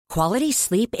Quality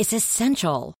sleep is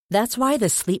essential. That's why the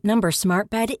Sleep Number Smart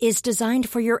Bed is designed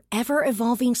for your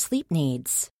ever-evolving sleep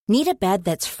needs. Need a bed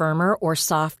that's firmer or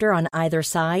softer on either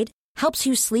side? Helps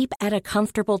you sleep at a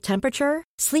comfortable temperature?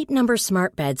 Sleep Number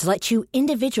Smart Beds let you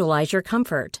individualize your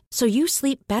comfort, so you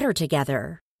sleep better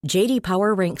together. J.D.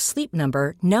 Power ranks Sleep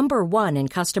Number number 1 in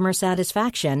customer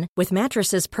satisfaction with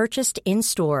mattresses purchased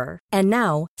in-store. And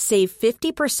now, save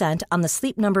 50% on the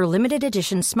Sleep Number Limited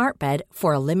Edition Smart Bed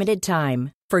for a limited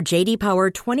time. For J.D. Power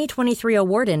 2023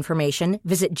 award information,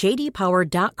 visit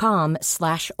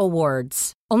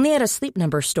jdpower.com/awards. Only at a Sleep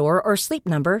Number store or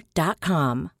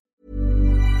sleepnumber.com.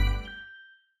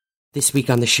 This week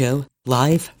on the show,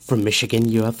 live from Michigan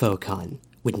UFOCon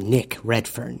with Nick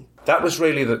Redfern. That was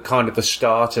really the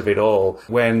start of it all,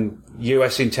 when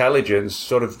US intelligence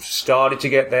sort of started to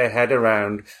get their head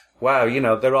around, wow,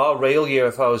 there are real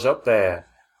UFOs up there,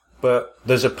 but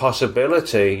there's a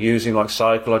possibility, using like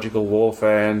psychological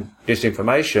warfare and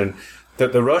disinformation,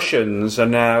 that the Russians are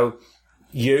now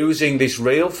using this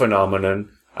real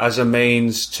phenomenon as a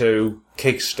means to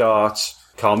kickstart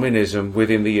communism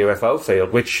within the UFO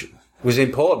field, which was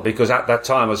important because at that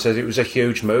time, I said, it was a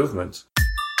huge movement.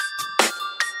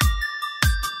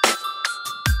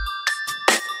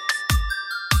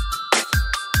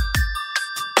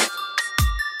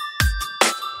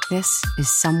 This is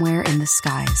Somewhere in the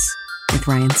Skies with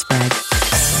Ryan Sprague.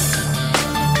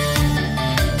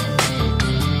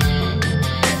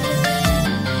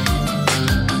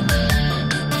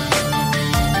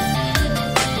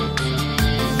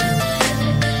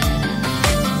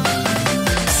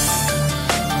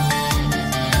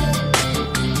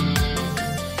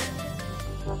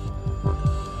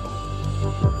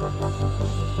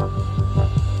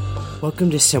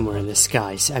 Welcome to Somewhere in the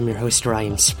Skies. I'm your host,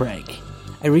 Ryan Sprague.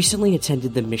 I recently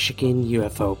attended the Michigan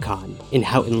UFOCon in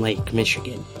Houghton Lake,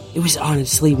 Michigan. It was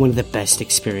honestly one of the best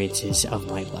experiences of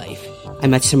my life. I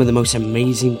met some of the most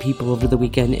amazing people over the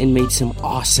weekend and made some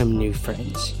awesome new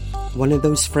friends. One of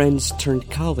those friends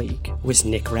turned colleague was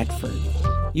Nick Redfern.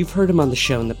 You've heard him on the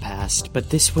show in the past,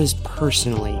 but this was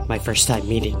personally my first time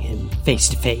meeting him face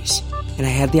to face, and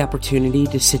I had the opportunity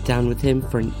to sit down with him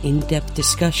for an in-depth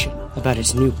discussion about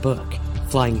his new book,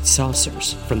 Flying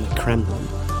Saucers from the Kremlin.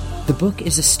 The book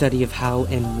is a study of how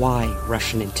and why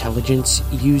Russian intelligence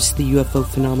used the UFO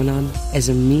phenomenon as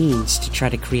a means to try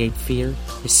to create fear,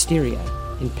 hysteria,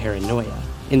 and paranoia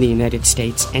in the United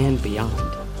States and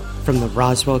beyond. From the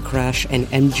Roswell crash and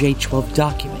MJ-12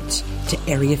 documents to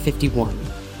Area 51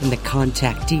 and the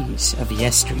contactees of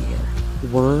yesteryear,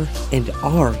 were and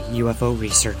are UFO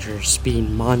researchers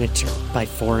being monitored by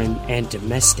foreign and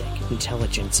domestic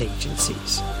intelligence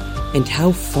agencies? And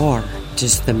how far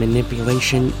does the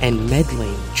manipulation and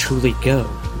meddling truly go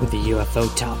with the UFO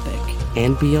topic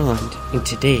and beyond in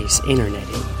today's internet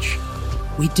age?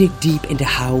 We dig deep into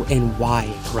how and why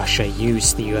Russia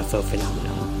used the UFO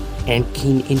phenomenon and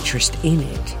keen interest in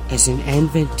it as an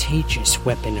advantageous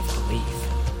weapon of belief.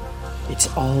 It's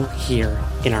all here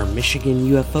in our Michigan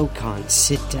UFOCon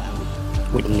sit-down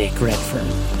with Nick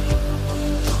Redfern.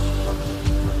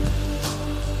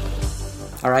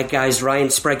 Alright guys, Ryan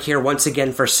Sprague here once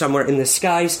again for Somewhere in the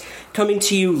Skies, coming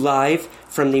to you live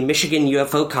from the Michigan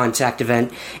UFO Contact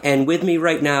event, and with me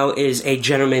right now is a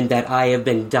gentleman that I have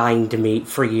been dying to meet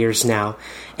for years now,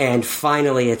 and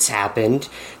finally it's happened.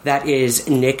 That is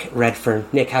Nick Redfern.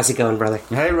 Nick, how's it going, brother?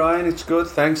 Hey Ryan, it's good,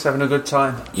 thanks, having a good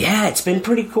time. Yeah, it's been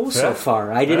pretty cool so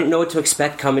far. I didn't know what to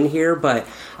expect coming here, but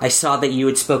I saw that you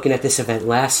had spoken at this event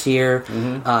last year.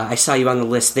 Mm-hmm. I saw you on the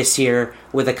list this year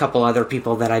with a couple other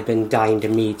people that I've been dying to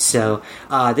meet, so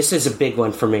this is a big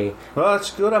one for me. Well,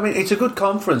 that's good. I mean, it's a good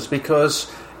conference because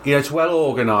it's well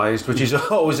organised, which is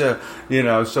always an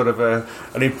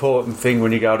important thing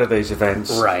when you go to these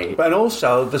events. Right. But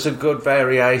also, there's a good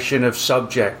variation of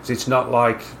subjects. It's not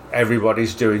like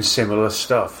everybody's doing similar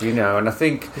stuff, and I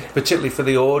think, particularly for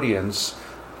the audience,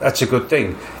 that's a good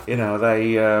thing.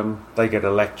 They get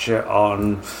a lecture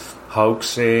on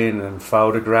hoaxing and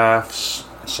photographs.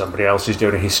 Somebody else is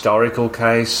doing a historical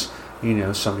case.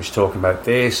 Somebody's talking about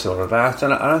this or that.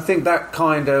 And I think that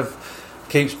kind of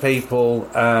keeps people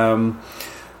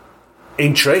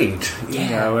intrigued,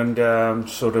 and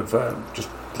just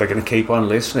they're going to keep on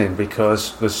listening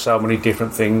because there's so many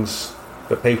different things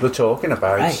that people are talking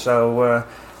about. Right. So,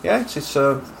 it's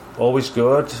always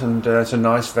good, and it's a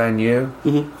nice venue.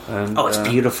 Mm-hmm. And, it's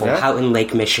beautiful. Yeah. Houghton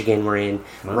Lake, Michigan, we're in,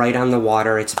 right on the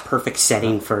water. It's a perfect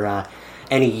setting for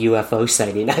any UFO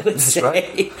sighting, I would say.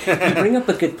 Right. You bring up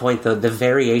a good point, though, the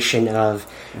variation of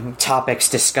topics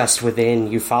discussed within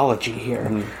ufology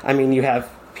here. I mean, you have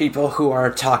people who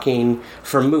are talking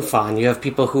from MUFON. You have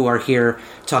people who are here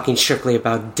talking strictly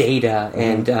about data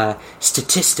and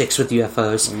statistics with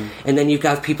UFOs. And then you've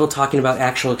got people talking about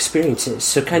actual experiences.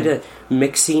 So kind of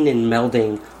mixing and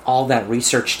melding all that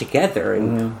research together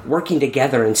and working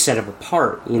together instead of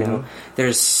apart. You know,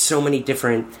 there's so many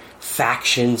different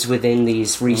factions within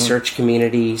these research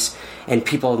communities and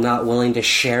people not willing to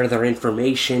share their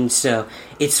information. So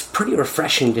it's pretty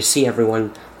refreshing to see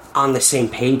everyone on the same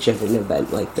page at an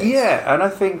event like this. Yeah, and I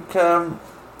think,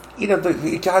 you know,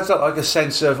 it has like a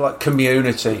sense of like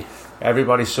community.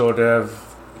 Everybody sort of,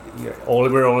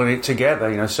 we're all in it together.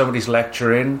 You know, somebody's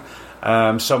lecturing,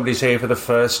 somebody's here for the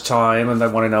first time and they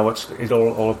want to know what it's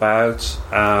all about.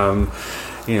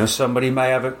 You know, somebody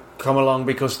may have come along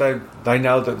because they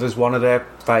know that there's one of their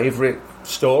favourite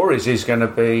stories is going to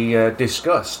be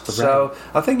discussed. Right. So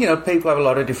I think, you know, people have a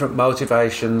lot of different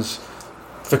motivations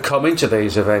for coming to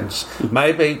these events.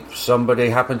 Maybe somebody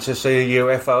happened to see a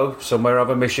UFO somewhere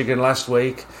over Michigan last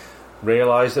week,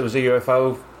 realised there was a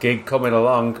UFO gig coming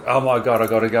along. Oh my God, I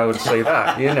got to go and see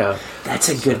that, you know. That's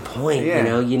a good point, you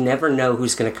know. You never know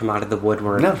who's going to come out of the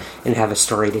woodwork and have a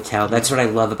story to tell. That's what I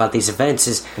love about these events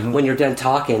is when you're done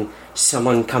talking,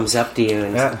 someone comes up to you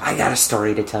and says, I got a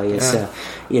story to tell you. So,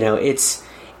 you know, it's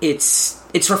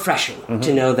refreshing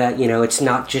to know that, you know, it's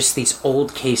not just these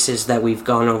old cases that we've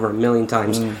gone over a million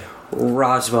times.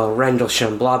 Roswell,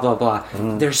 Rendlesham, blah, blah, blah.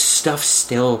 There's stuff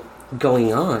still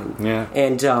going on.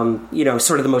 And, you know,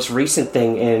 sort of the most recent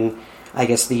thing in, I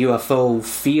guess, the UFO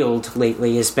field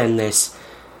lately has been this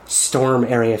Storm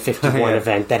Area 51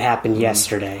 event that happened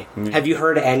yesterday. Have you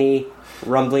heard any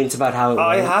rumblings about how it went?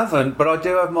 I haven't, but I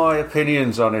do have my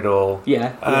opinions on it all.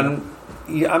 And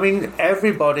I mean,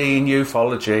 everybody in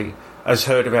ufology has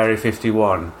heard of Area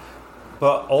 51,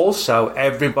 but also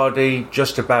everybody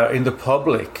just about in the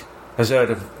public has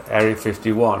heard of Area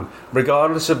 51,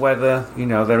 regardless of whether, you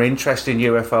know, they're interested in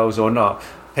UFOs or not.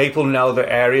 People know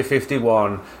that Area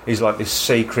 51 is like this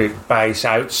secret base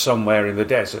out somewhere in the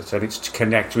desert, and it's to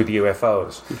connect with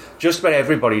UFOs. Just about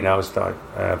everybody knows that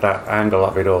angle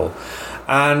of it all,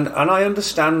 and I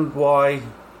understand why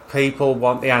people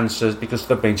want the answers, because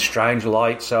there have been strange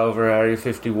lights over Area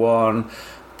 51,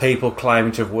 people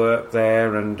claiming to have worked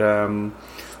there and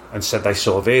said they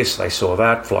saw this, they saw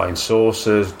that, flying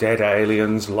saucers, dead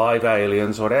aliens, live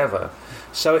aliens, whatever.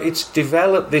 So it's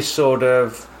developed this sort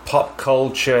of pop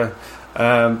culture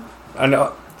angle,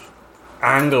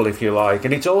 if you like,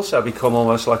 and it's also become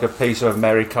almost like a piece of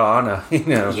Americana, you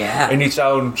know, in its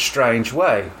own strange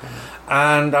way.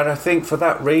 And I think for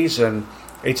that reason,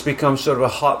 it's become sort of a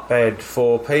hotbed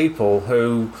for people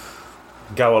who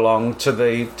go along to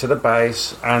the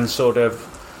base and sort of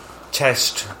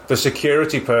test the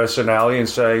security personnel and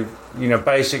say, you know,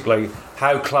 basically,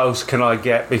 how close can I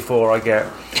get before I get,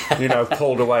 you know,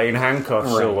 pulled away in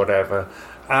handcuffs or whatever.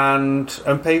 And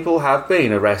people have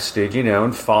been arrested, you know,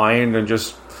 and fined and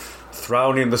just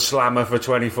thrown in the slammer for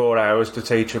 24 hours to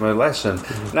teach them a lesson.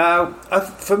 Now,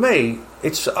 for me,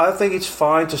 I think it's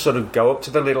fine to sort of go up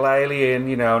to the little alien,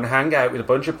 you know, and hang out with a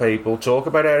bunch of people, talk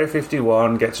about Area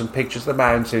 51, get some pictures of the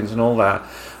mountains and all that.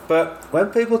 But when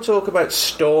people talk about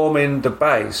storming the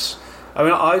base, I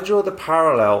mean, I draw the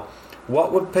parallel.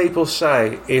 What would people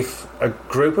say if a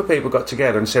group of people got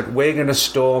together and said, we're going to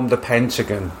storm the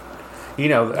Pentagon? You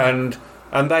know, and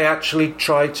they actually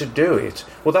tried to do it.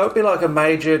 Well, that would be like a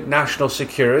major national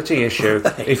security issue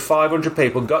if 500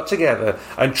 people got together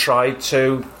and tried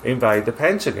to invade the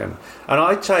Pentagon. And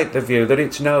I take the view that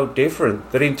it's no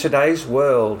different, that in today's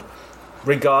world,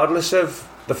 regardless of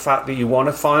the fact that you want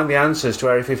to find the answers to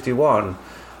Area 51,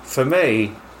 for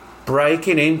me,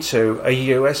 breaking into a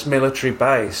US military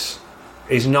base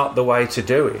is not the way to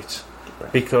do it.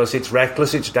 Because it's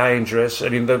reckless, it's dangerous,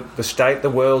 and in the state the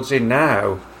world's in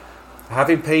now,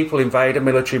 having people invade a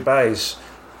military base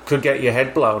could get your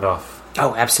head blown off.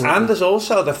 Oh, absolutely. And there's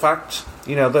also the fact,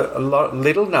 you know,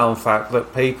 little known fact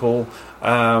that people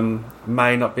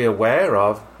may not be aware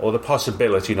of, or the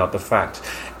possibility, not the fact,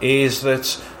 is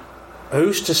that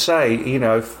who's to say, you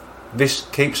know, if this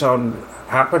keeps on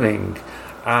happening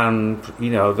and, you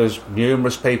know, there's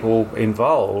numerous people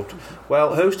involved,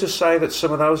 well, who's to say that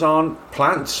some of those aren't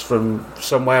plants from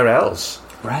somewhere else?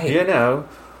 Right. You know,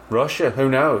 Russia, who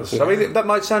knows? I mean, that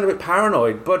might sound a bit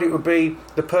paranoid, but it would be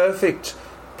the perfect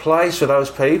place for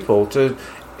those people to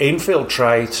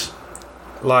infiltrate,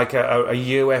 like a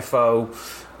UFO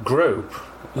group,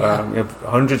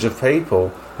 hundreds of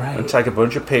people, and take a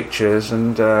bunch of pictures,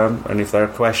 and if they're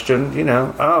questioned, you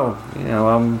know,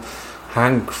 I'm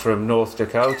Hank from North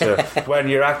Dakota, when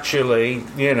you're actually,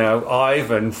 you know,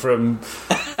 Ivan from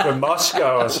from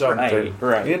Moscow or something.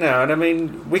 Right. You know, and I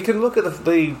mean, we can look at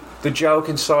the joke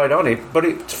inside on it,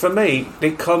 but for me,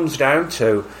 it comes down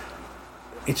to,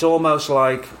 it's almost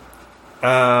like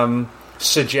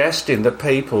suggesting that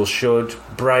people should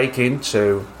break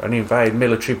into and invade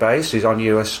military bases on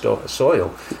US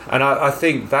soil. And I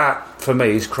think that, for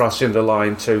me, is crossing the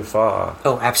line too far.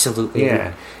 Oh, absolutely.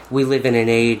 Yeah. We live in an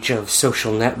age of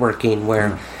social networking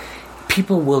where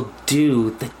people will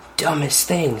do the dumbest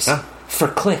things for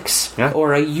clicks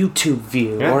or a YouTube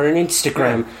view or an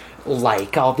Instagram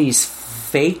like. All these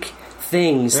fake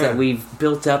things that we've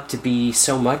built up to be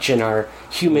so much in our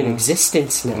human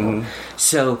existence now.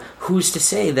 So who's to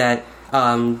say that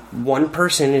one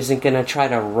person isn't going to try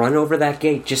to run over that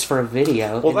gate just for a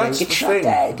video and then get shot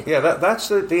dead? Yeah, that's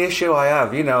the issue I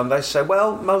have, you know, and they say,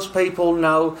 well, most people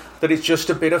know that it's just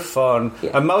a bit of fun,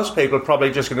 and most people are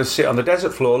probably just going to sit on the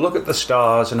desert floor, look at the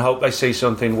stars, and hope they see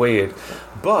something weird.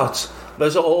 But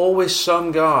there's always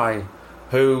some guy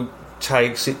who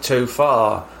takes it too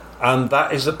far, and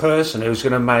that is the person who's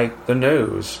going to make the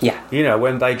news. Yeah. You know,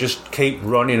 when they just keep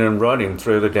running and running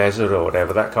through the desert or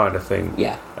whatever, that kind of thing.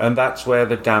 Yeah. And that's where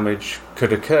the damage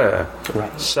could occur.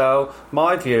 Right. So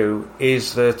my view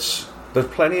is that there's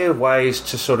plenty of ways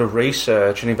to sort of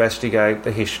research and investigate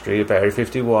the history of Area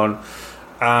 51,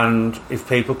 and if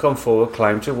people come forward,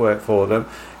 claim to work for them,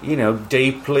 you know,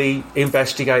 deeply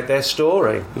investigate their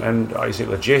story. And is it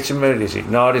legitimate? Is it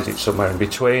not? Is it somewhere in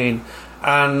between?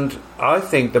 And I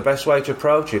think the best way to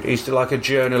approach it is to like a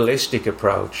journalistic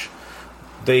approach.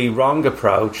 The wrong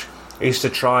approach is to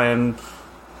try and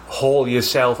haul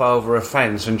yourself over a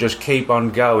fence and just keep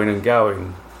on going and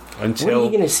going until... What are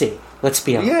you going to see? Let's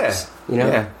be honest. Yeah, you know?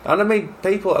 yeah. And I mean,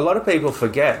 a lot of people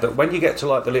forget that when you get to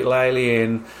like the little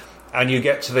alien and you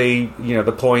get to the, you know,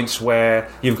 the points where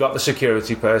you've got the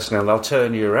security personnel, they'll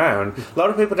turn you around. A lot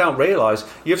of people don't realise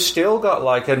you've still got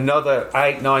like another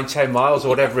 8, 9, 10 miles or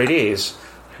whatever it is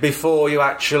before you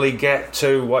actually get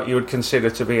to what you would consider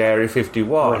to be Area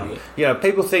 51. Right. You know,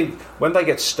 people think when they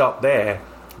get stopped there,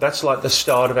 that's like the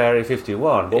start of Area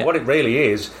 51. Well, what it really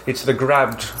is, it's the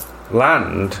grabbed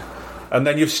land, and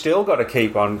then you've still got to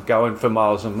keep on going for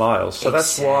miles and miles. So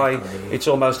that's why it's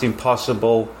almost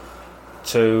impossible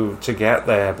to get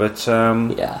there. But I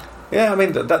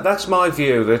mean that's my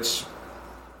view. That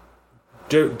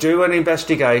do an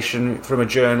investigation from a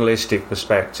journalistic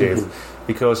perspective,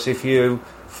 because if you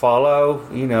follow,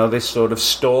 you know, this sort of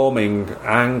storming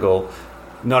angle,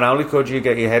 not only could you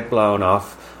get your head blown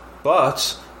off,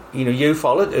 but you know, you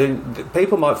followed.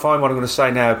 People might find what I'm going to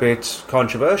say now a bit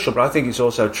controversial, but I think it's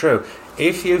also true.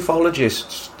 If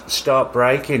ufologists start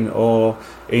breaking or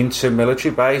into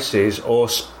military bases or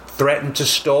threaten to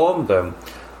storm them,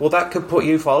 well, that could put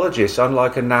ufologists on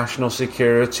like a national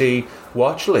security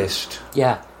watch list.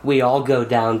 Yeah, we all go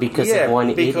down because of one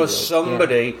idiot. Because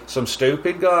somebody, some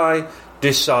stupid guy,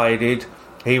 decided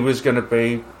he was going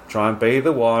to try and be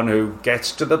the one who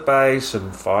gets to the base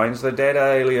and finds the dead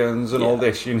aliens and all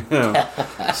this, you know.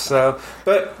 So,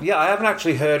 but yeah, I haven't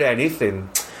actually heard anything,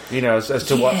 you know, as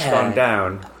to what's gone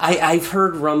down. I've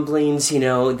heard rumblings, you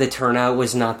know, the turnout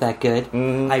was not that good.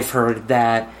 I've heard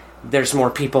that there's more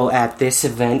people at this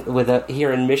event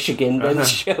here in Michigan than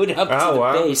showed up to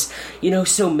the base. You know,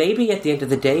 so maybe at the end of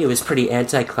the day it was pretty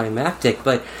anticlimactic,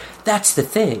 but that's the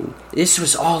thing. This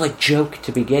was all a joke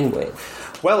to begin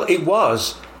with. Well, it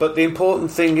was, but the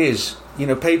important thing is, you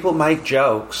know, people make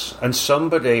jokes and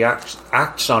somebody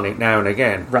acts on it now and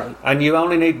again. Right. And you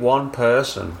only need one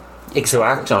person to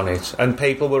act on it, and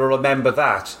people will remember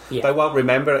that. Yeah. They won't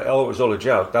remember, it was all a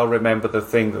joke. They'll remember the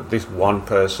thing that this one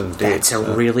person did. That's a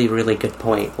really, really good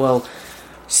point. Well,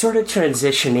 sort of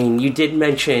transitioning, you did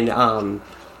mention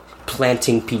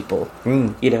planting people.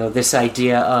 You know, this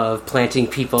idea of planting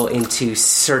people into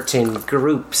certain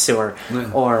groups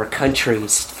or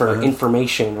countries for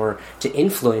information or to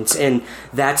influence, and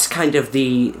that's kind of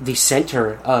the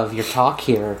center of your talk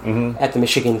here at the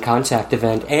Michigan Contact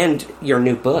event and your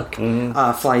new book,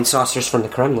 Flying Saucers from the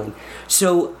Kremlin.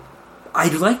 So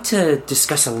I'd like to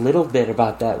discuss a little bit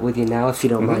about that with you now, if you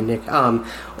don't mind, Nick.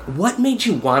 What made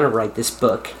you want to write this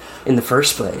book in the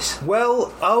first place?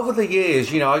 Well, over the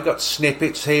years, you know, I got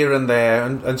snippets here and there,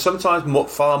 and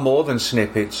sometimes far more than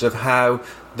snippets, of how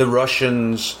the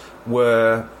Russians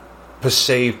were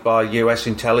perceived by US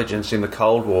intelligence in the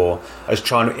Cold War as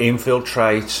trying to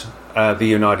infiltrate the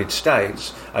United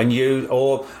States and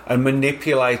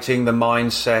manipulating the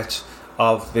mindset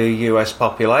of the US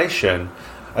population,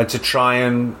 and to try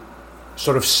and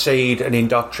sort of seed and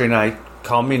indoctrinate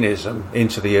communism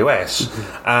into the US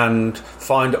and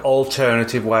find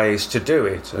alternative ways to do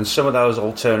it. And some of those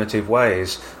alternative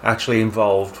ways actually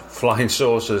involved flying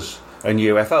saucers and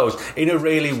UFOs in a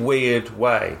really weird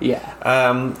way.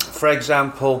 Yeah. For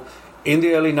example, in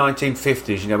the early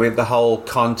 1950s, we had the whole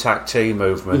contactee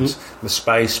movement, the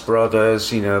Space Brothers,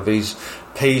 these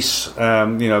peace,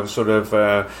 sort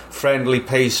of friendly,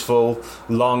 peaceful,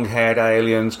 long-haired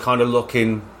aliens, kind of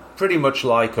looking pretty much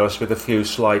like us with a few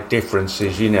slight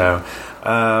differences,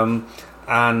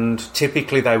 and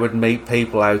typically they would meet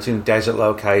people out in desert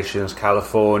locations,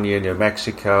 California, New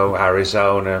Mexico,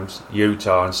 Arizona,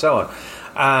 Utah, and so on.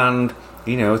 And,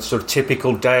 it's sort of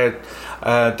typical day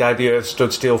the Earth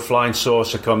stood still, flying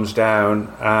saucer comes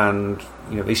down, and,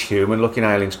 these human-looking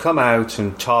aliens come out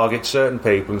and target certain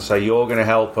people and say, you're going to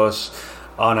help us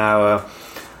on our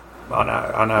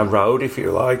road, if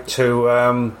you like,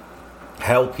 to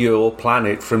help your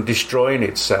planet from destroying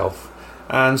itself.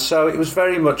 And so it was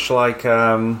very much like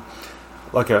a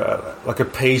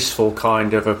peaceful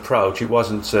kind of approach. It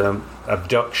wasn't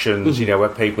abductions, where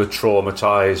people are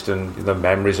traumatized and the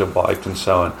memories are wiped and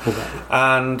so on. Okay.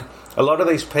 And a lot of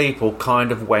these people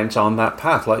kind of went on that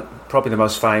path, like probably the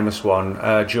most famous one,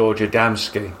 George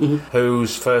Adamski,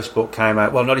 whose first book came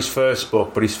out, well, not his first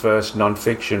book, but his first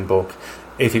non-fiction book,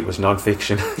 if it was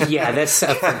non-fiction. Yeah, that's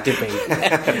up for debate.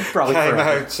 Probably came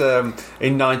correct. out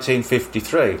in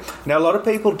 1953. Now, a lot of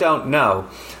people don't know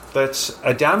that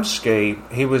Adamski,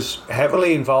 he was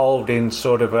heavily involved in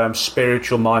sort of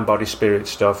spiritual mind, body, spirit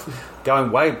stuff,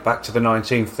 going way back to the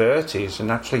 1930s, and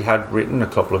actually had written a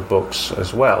couple of books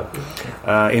as well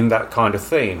in that kind of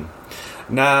theme.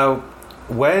 Now,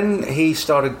 when he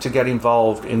started to get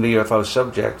involved in the UFO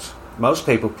subject, most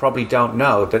people probably don't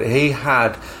know that he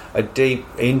had a deep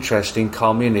interest in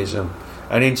communism.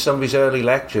 And in some of his early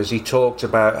lectures, he talked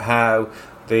about how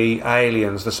the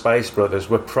aliens, the Space Brothers,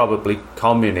 were probably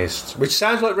communists, which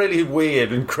sounds like really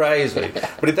weird and crazy.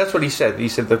 But that's what he said. He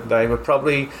said that they were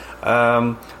probably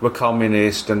were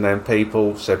communist, and then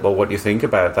people said, well, what do you think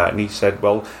about that? And he said,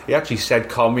 well, he actually said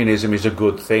communism is a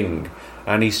good thing.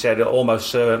 And he said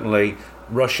almost certainly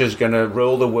Russia's going to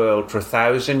rule the world for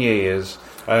 1,000 years,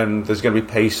 and there's going to be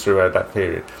peace throughout that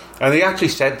period. And he actually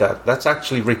said that. That's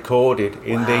actually recorded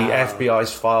in the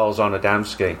FBI's files on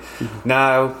Adamski.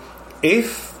 Now,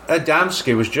 if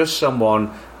Adamski was just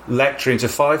someone lecturing to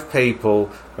 5 people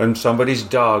and somebody's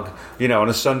dog, on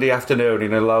a Sunday afternoon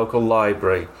in a local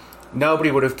library,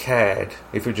 nobody would have cared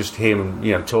if it was just him,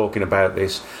 talking about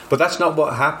this. But that's not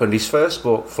what happened. His first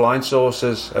book, Flying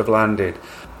Saucers Have Landed,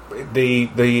 the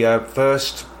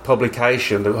first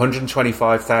publication, the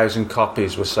 125,000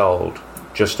 copies were sold,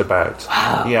 just about.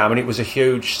 Wow. Yeah, I mean, it was a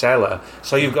huge seller.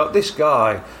 So you've got this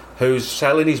guy who's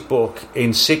selling his book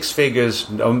in 6 figures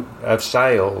of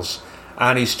sales,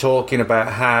 and he's talking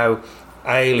about how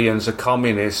aliens are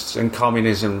communists and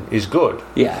communism is good.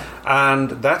 Yeah. And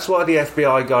that's why the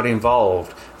FBI got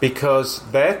involved, because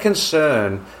their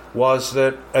concern was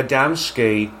that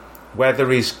Adamski, whether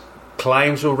his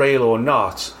claims were real or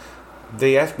not,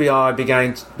 the FBI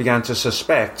began to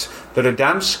suspect that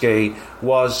Adamski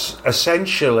was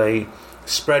essentially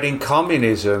spreading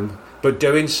communism, but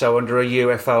doing so under a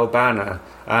UFO banner.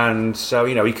 And so,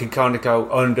 he could kind of go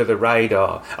under the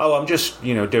radar. Oh, I'm just,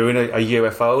 doing a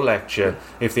UFO lecture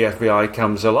if the FBI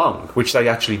comes along, which they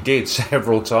actually did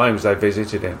several times. They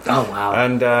visited him. Oh, wow.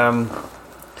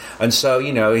 And so,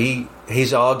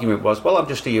 his argument was, well, I'm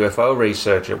just a UFO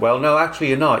researcher. Well, no, actually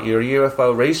you're not. You're a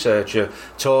UFO researcher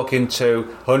talking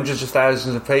to hundreds of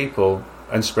thousands of people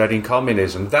and spreading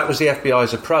communism. That was the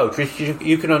FBI's approach, which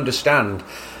you can understand.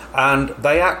 And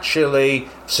they actually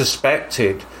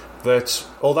suspected that,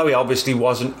 although he obviously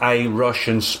wasn't a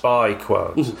Russian spy,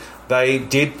 quote, they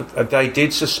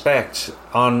did suspect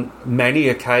on many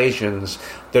occasions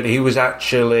that he was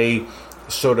actually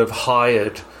sort of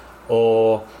hired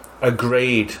or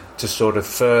agreed to sort of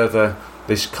further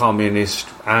this communist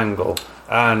angle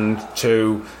and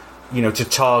to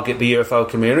target the UFO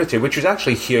community, which was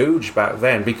actually huge back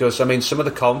then, because, I mean, some of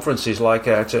the conferences like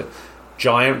out at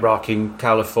Giant Rock in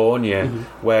California,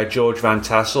 where George Van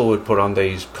Tassel would put on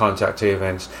these contactee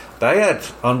events, they had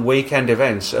on weekend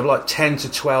events of like 10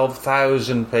 to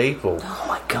 12,000 people. Oh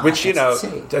my God! Which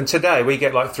insane. And today we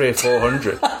get like 300 or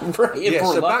 400. Right, yeah.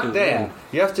 So lucky, back then,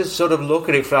 you have to sort of look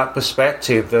at it from that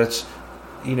perspective that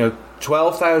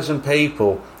 12,000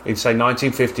 people in say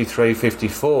 1953,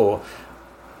 54,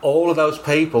 all of those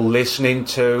people listening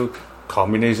to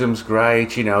communism's great,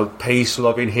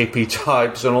 peace-loving hippie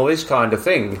types and all this kind of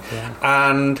thing. Yeah.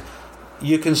 And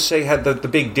you can see how the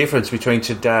big difference between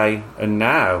today and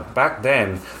now. Back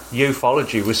then,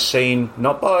 ufology was seen,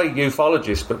 not by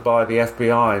ufologists, but by the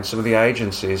FBI and some of the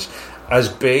agencies, as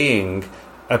being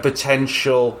a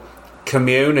potential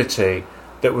community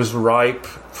that was ripe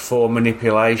for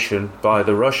manipulation by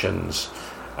the Russians.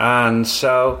 And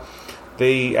so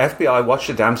the FBI watched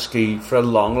Adamski for a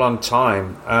long, long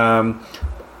time.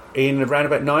 In around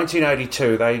about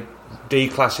 1982, they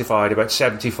declassified about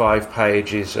 75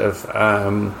 pages of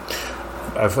files,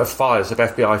 of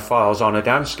FBI files on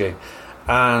Adamski.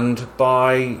 And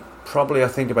by probably, I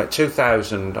think, about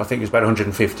 2000, I think it was about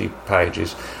 150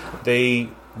 pages, the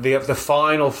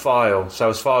final file, so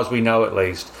as far as we know at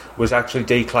least, was actually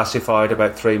declassified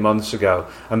about 3 months ago,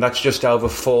 and that's just over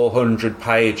 400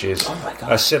 pages. Oh my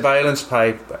God. A surveillance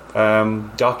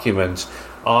document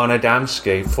on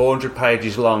Adamski, 400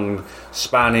 pages long,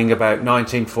 spanning about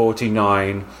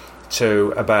 1949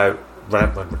 to about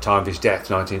around the time of his death,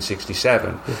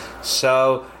 1967.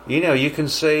 So, you can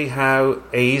see how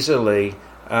easily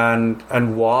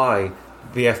and why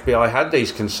the FBI had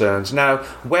these concerns. Now,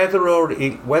 whether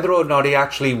or not he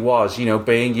actually was,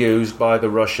 being used by the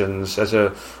Russians as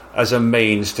a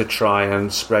means to try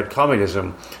and spread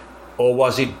communism, or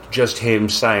was it just him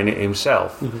saying it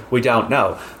himself? We don't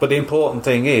know. But the important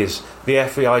thing is, the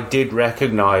FBI did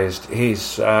recognise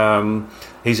his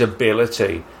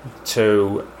ability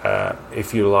to,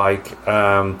 if you like,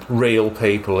 reel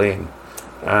people in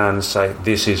and say,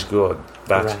 this is good,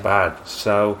 that's bad.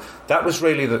 So that was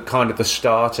really the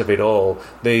start of it all.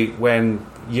 When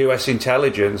US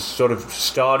intelligence sort of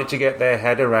started to get their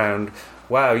head around,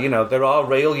 wow, there are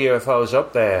real UFOs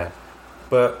up there,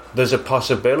 but there's a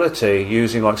possibility,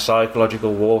 using like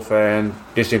psychological warfare and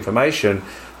disinformation,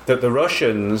 that the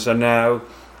Russians are now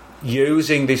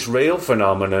using this real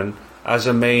phenomenon as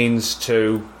a means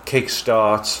to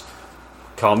kickstart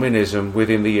communism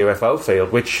within the UFO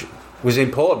field, which was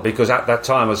important because at that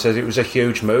time, I said, it was a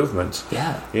huge movement.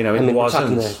 Yeah, it wasn't. We're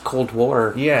talking the Cold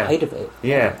War height of it.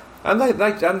 Yeah.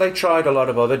 And they tried a lot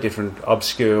of other different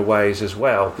obscure ways as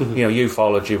well.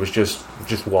 Ufology was just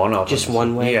one of them. Just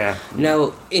one way. Yeah.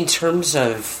 Now, in terms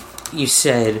of, you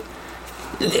said,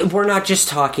 we're not just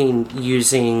talking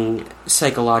using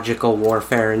psychological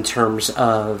warfare in terms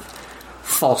of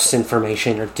false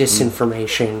information or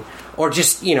disinformation or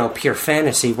just, pure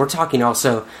fantasy. We're talking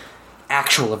also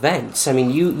actual events. I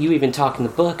mean, you even talk in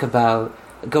the book about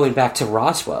going back to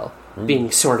Roswell,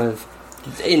 being sort of,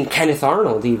 in Kenneth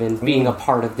Arnold even, being a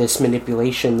part of this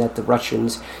manipulation that the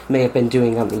Russians may have been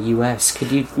doing on the U.S.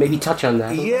 Could you maybe touch on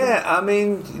that? Yeah,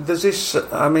 there's this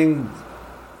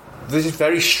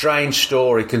very strange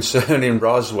story concerning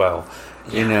Roswell.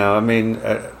 Yeah.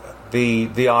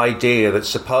 The idea that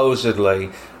supposedly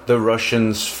the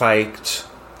Russians faked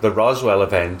the Roswell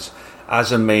event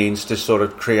as a means to sort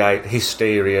of create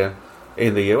hysteria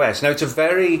in the US. Now, it's a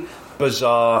very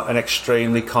bizarre and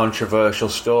extremely controversial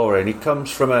story, and it comes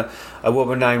from a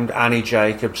woman named Annie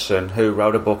Jacobsen, who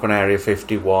wrote a book on Area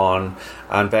 51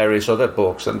 and various other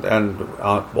books, and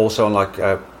also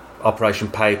on Operation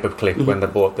Paperclip, when they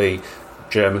brought the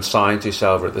German scientists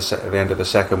over at the end of the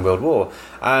Second World War.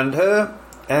 And her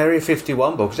Area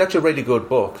 51 book is actually a really good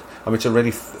book. It's a really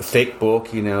thick book,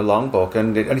 long book,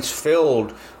 and it's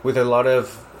filled with a lot of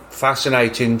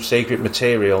fascinating secret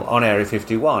material on Area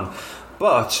 51.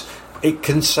 But it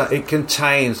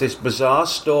contains this bizarre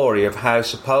story of how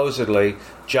supposedly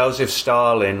Joseph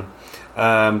Stalin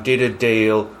did a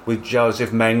deal with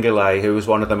Joseph Mengele, who was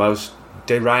one of the most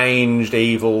deranged,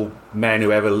 evil men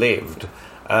who ever lived,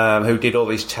 who did all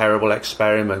these terrible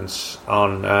experiments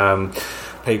on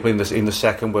people in the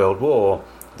Second World War.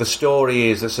 The story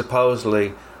is that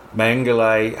supposedly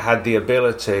Mengele had the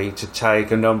ability to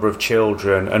take a number of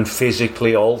children and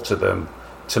physically alter them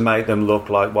to make them look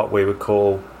like what we would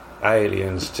call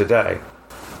aliens today.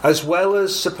 As well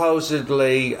as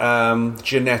supposedly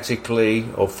genetically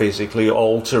or physically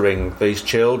altering these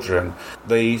children,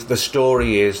 the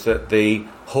story is that the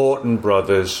Horton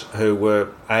brothers, who were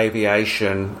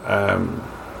aviation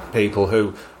people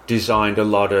who designed a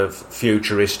lot of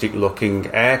futuristic-looking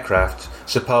aircraft,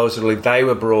 supposedly they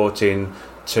were brought in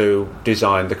to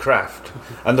design the craft.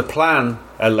 And the plan,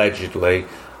 allegedly,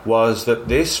 was that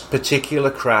this particular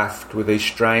craft with these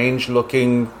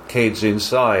strange-looking kids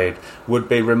inside would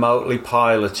be remotely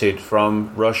piloted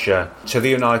from Russia to the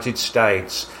United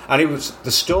States. And it was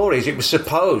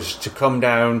supposed to come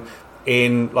down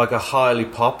in like a highly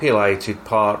populated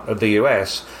part of the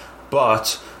US,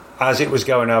 but as it was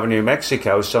going over New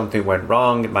Mexico, something went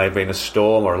wrong. It may have been a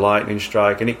storm or a lightning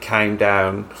strike, and it came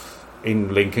down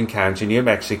in Lincoln County, New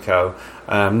Mexico,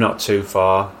 not too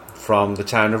far from the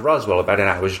town of Roswell, about an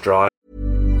hour's drive.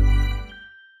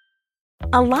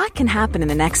 A lot can happen in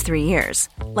the next 3 years.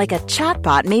 Like a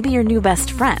chatbot may be your new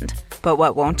best friend. But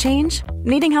what won't change?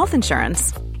 Needing health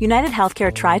insurance. United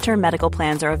Healthcare Tri-Term Medical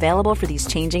Plans are available for these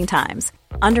changing times.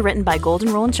 Underwritten by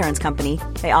Golden Rule Insurance Company,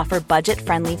 they offer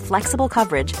budget-friendly, flexible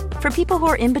coverage for people who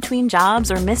are in between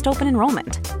jobs or missed open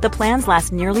enrollment. The plans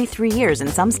last nearly 3 years in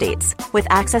some states, with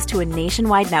access to a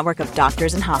nationwide network of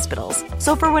doctors and hospitals.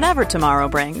 So for whatever tomorrow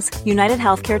brings, United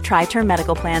Healthcare Tri-Term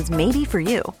Medical Plans may be for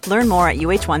you. Learn more at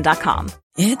uh1.com.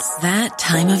 It's that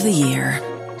time of the year.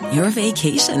 Your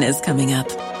vacation is coming up.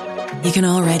 You can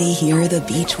already hear the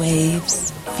beach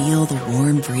waves, feel the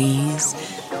warm breeze,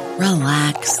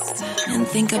 relax, and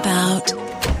think about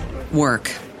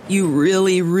work. You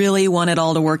really, really want it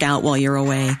all to work out while you're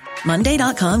away.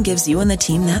 Monday.com gives you and the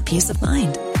team that peace of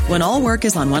mind. When all work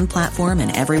is on one platform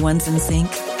and everyone's in sync,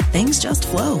 things just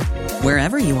flow.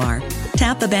 Wherever you are,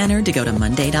 tap the banner to go to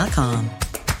Monday.com.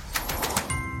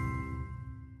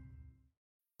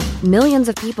 Millions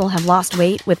of people have lost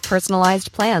weight with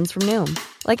personalized plans from Noom.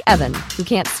 Like Evan, who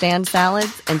can't stand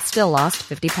salads and still lost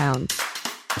 50 pounds.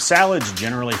 Salads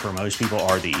generally for most people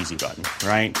are the easy button,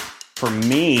 right? For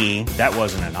me, that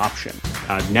wasn't an option.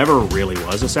 I never really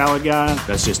was a salad guy.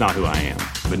 That's just not who I am.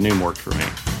 But Noom worked for me.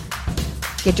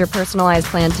 Get your personalized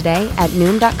plan today at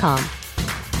Noom.com.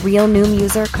 Real Noom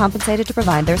user compensated to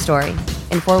provide their story.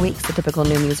 In 4 weeks, the typical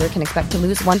Noom user can expect to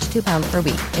lose 1 to 2 pounds per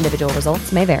week. Individual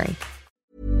results may vary.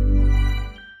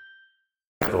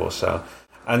 Also.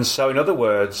 And so, in other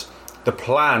words, the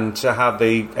plan to have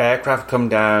the aircraft come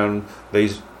down,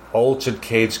 these altered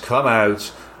kids come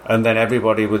out, and then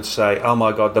everybody would say, oh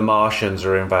my God, the Martians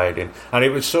are invading. And it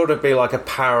would sort of be like a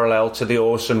parallel to the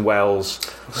Orson Welles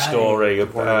story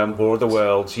of War of the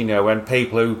Worlds, you know, when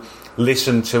people who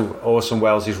listened to Orson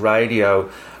Welles' radio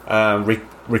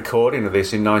recording of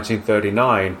this in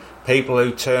 1939, people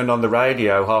who turned on the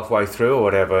radio halfway through or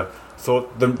whatever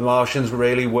thought the Martians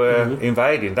really were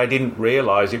invading. They didn't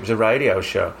realise it was a radio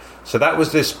show. So that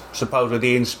was this supposedly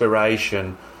the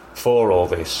inspiration for all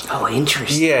this. Oh,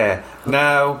 interesting. Yeah.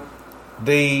 Now,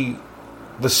 the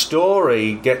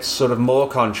story gets sort of more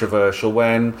controversial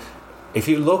when, if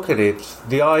you look at it,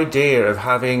 the idea of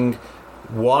having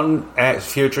one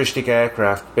futuristic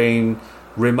aircraft being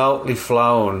remotely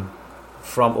flown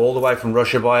from all the way from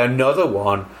Russia by another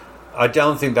one, I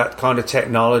don't think that kind of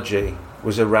technology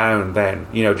was around then,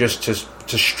 you know, just to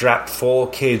strap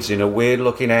 4 kids in a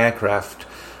weird-looking aircraft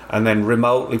and then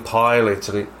remotely pilot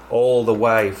it all the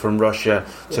way from Russia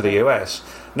to the US.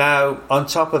 Now, on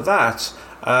top of that,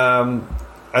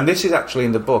 and this is actually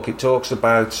in the book, it talks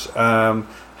about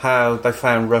how they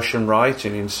found Russian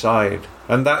writing inside.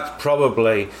 And that's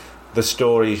probably the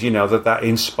stories, you know, that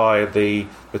inspired the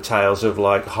tales of,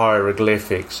 like,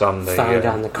 hieroglyphics on the... Found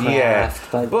on the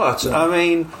craft. Yeah, but I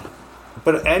mean...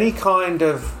 But any kind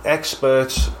of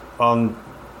expert on,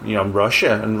 you know,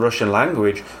 Russia and Russian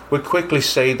language would quickly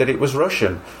see that it was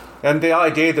Russian. And the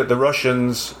idea that the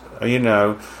Russians, you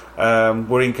know,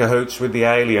 were in cahoots with the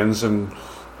aliens, and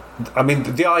I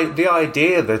mean the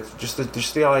idea that just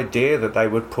the idea that they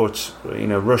would put, you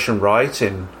know, Russian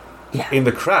writing in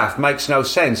the craft makes no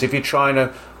sense if you're trying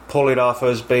to pull it off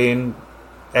as being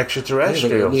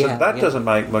extraterrestrial. So that doesn't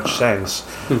make much sense.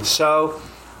 So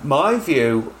my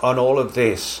view on all of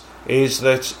this is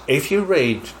that if you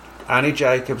read Annie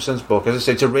Jacobsen's book, as I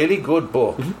said, it's a really good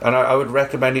book, and I would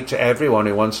recommend it to everyone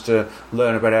who wants to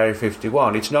learn about Area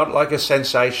 51. It's not like a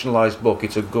sensationalised book,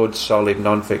 it's a good, solid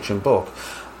non-fiction book.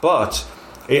 But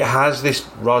it has this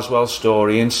Roswell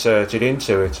story inserted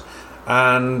into it.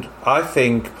 And I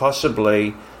think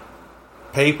possibly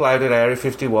people out at Area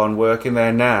 51 working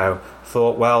there now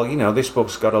thought, well, you know, this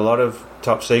book's got a lot of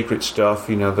top secret stuff,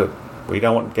 you know, that we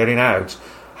don't want getting out.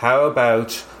 How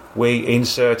about we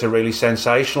insert a really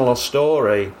sensational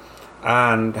story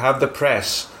and have the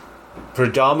press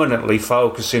predominantly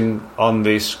focusing on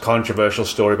this controversial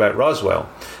story about Roswell?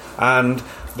 And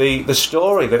the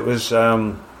story that was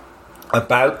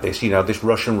about this, you know, this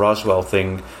Russian Roswell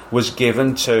thing, was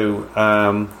given to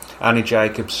Annie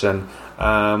Jacobsen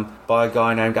by a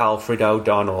guy named Alfred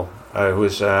O'Donnell, who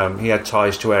was he had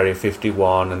ties to Area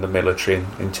 51 and the military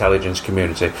intelligence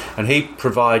community, and he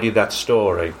provided that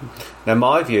story. Now,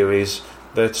 my view is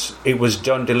that it was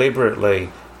done deliberately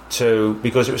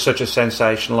because it was such a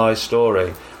sensationalised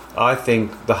story. I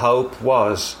think the hope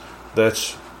was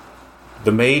that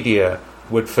the media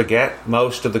would forget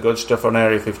most of the good stuff on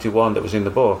Area 51 that was in the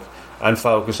book and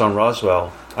focus on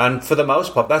Roswell. And for the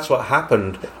most part, that's what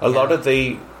happened. A lot of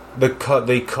the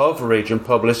coverage and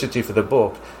publicity for the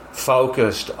book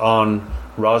focused on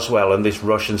Roswell and this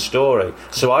Russian story.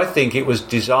 So I think it was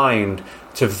designed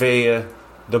to veer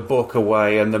the book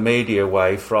away and the media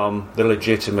away from the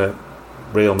legitimate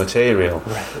real material.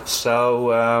 Right.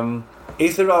 So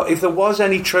if there was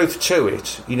any truth to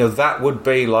it, you know, that would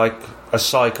be like a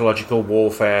psychological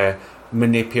warfare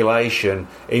manipulation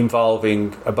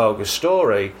involving a bogus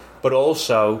story, but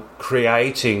also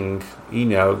creating,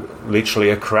 literally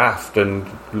a craft and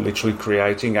literally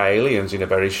creating aliens in a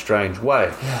very strange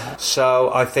way. Yeah.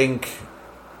 So I think,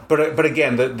 but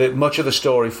again, much of the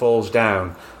story falls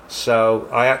down. So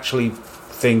I actually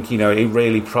think, it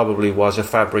really probably was a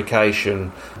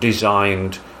fabrication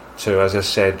designed to, as I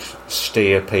said,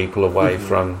 steer people away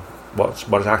from what's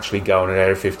actually going on at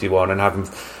Area 51 and have them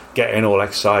getting all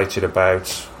excited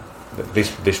about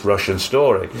this Russian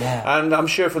story. Yeah. And I'm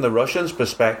sure from the Russians'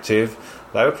 perspective,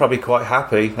 they were probably quite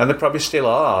happy, and they probably still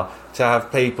are, to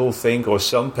have people think, or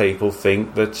some people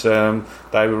think, that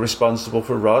they were responsible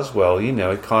for Roswell.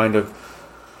 It kind of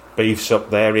beefs up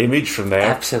their image from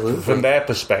their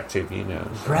perspective.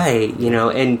 Right.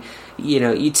 And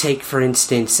you take, for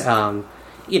instance, I'm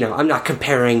not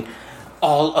comparing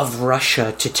all of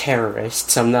Russia to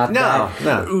terrorists. I'm not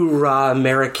hoorah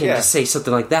American to say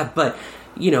something like that. But,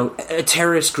 a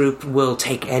terrorist group will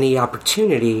take any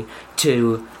opportunity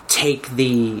to take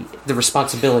the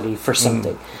responsibility for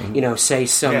something. Say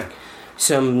some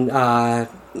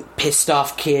pissed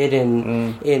off kid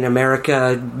in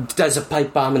America does a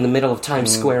pipe bomb in the middle of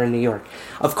Times Square in New York.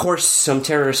 Of course, some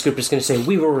terrorist group is going to say,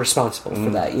 we were responsible for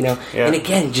that, Yeah. And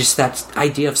again, just that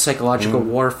idea of psychological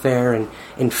warfare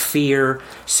and fear.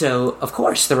 So, of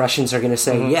course, the Russians are going to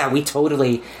say, yeah, we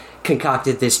totally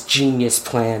concocted this genius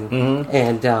plan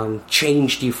and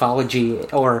changed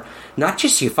ufology, or not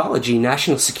just ufology,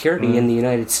 national security in the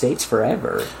United States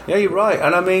forever. Yeah, you're right.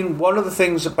 And I mean, one of the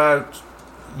things about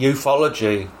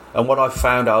ufology and what I've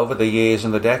found over the years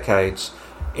and the decades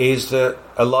is that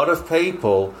a lot of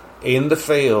people in the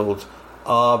field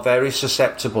are very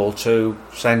susceptible to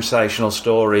sensational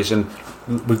stories and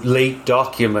with leaked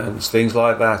documents, things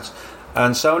like that.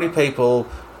 And so many people,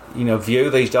 view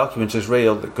these documents as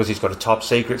real because it's got a top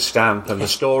secret stamp and the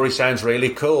story sounds really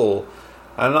cool.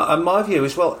 And my view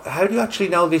is, well, how do you actually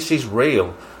know this is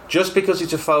real? Just because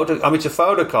it's a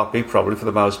photocopy, probably for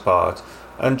the most part,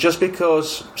 and just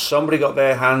because somebody got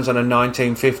their hands on a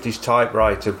 1950s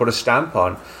typewriter and put a stamp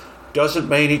on, doesn't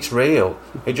mean it's real.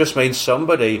 It just means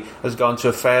somebody has gone to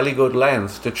a fairly good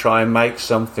length to try and make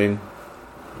something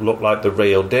look like the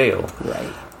real deal.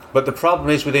 Right. But the problem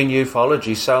is, within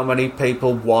ufology, so many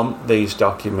people want these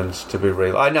documents to be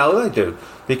real. I know they do,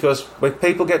 because when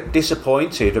people get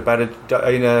disappointed about a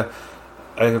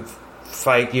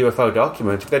fake UFO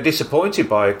document, if they're disappointed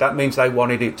by it, that means they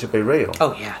wanted it to be real.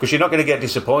 Oh, yeah. Because you're not going to get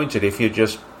disappointed if you're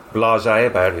just blasé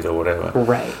about it or whatever.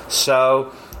 Right.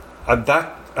 So, and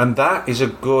that is a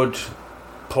good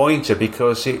pointer,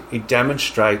 because it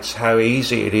demonstrates how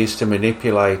easy it is to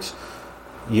manipulate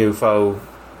UFO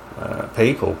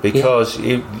people, because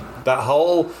that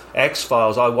whole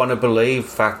X-Files I want to believe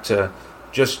factor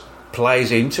just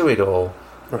plays into it all.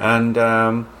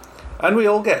 Right. And we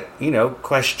all get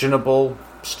questionable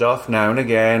stuff now and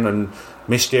again, and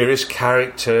mysterious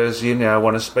characters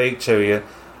want to speak to you,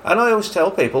 and I always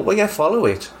tell people, well, yeah, follow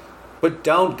it, but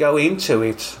don't go into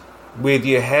it with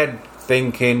your head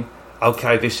thinking,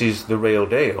 okay, this is the real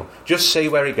deal. Just see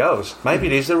where it goes. Maybe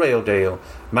it is the real deal.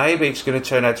 Maybe it's going to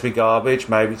turn out to be garbage.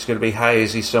 Maybe it's going to be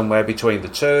hazy somewhere between the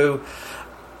two.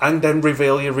 And then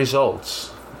reveal your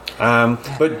results.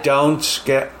 But don't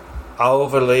get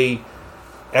overly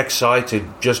excited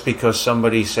just because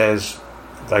somebody says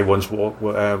they once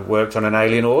worked on an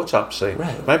alien autopsy.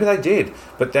 Right. Maybe they did.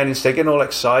 But then instead of getting all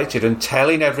excited and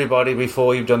telling everybody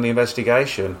before you've done the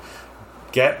investigation,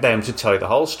 get them to tell you the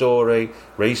whole story,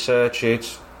 research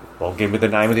it, or give me the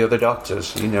name of the other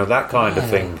doctors, that kind of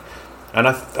thing. And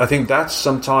I think that's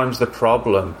sometimes the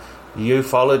problem.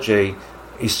 Ufology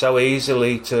is so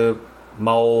easily to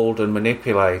mould and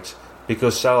manipulate,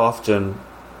 because so often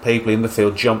people in the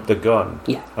field jump the gun.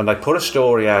 Yeah. And they put a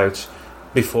story out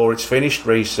before it's finished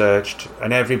researched,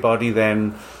 and everybody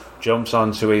then jumps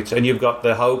onto it, and you've got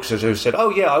the hoaxers who said, oh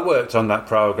yeah, I worked on that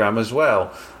program as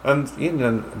well, and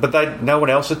but no one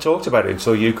else had talked about it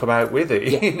until you come out with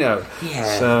it. Yeah.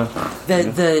 So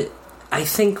I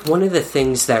think one of the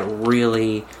things that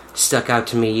really stuck out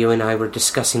to me, you and I were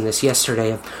discussing this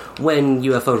yesterday, of when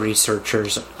UFO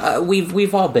researchers,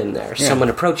 we've all been there. Yeah. Someone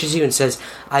approaches you and says,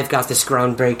 I've got this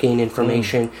groundbreaking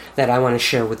information that I want to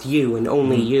share with you and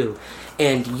only you.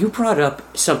 And you brought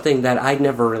up something that I'd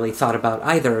never really thought about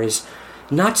either, is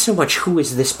not so much who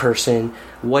is this person,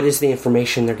 what is the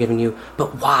information they're giving you,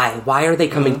 but why? Why are they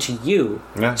coming to you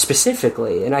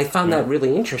specifically? And I found that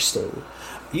really interesting.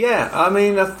 Yeah, I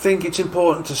mean, I think it's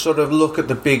important to sort of look at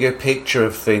the bigger picture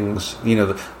of things,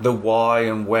 the why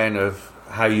and when of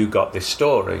how you got this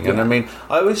story. And I mean,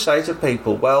 I always say to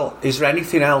people, well, is there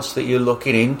anything else that you're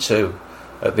looking into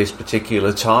at this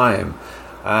particular time.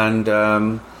 And,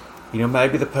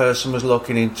 maybe the person was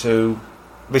looking into,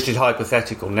 this is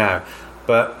hypothetical now,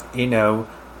 but,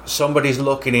 somebody's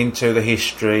looking into the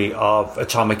history of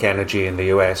atomic energy in the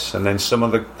US, and then some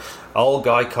of the old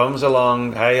guy comes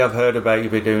along, hey, I've heard about you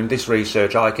been doing this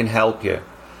research, I can help you.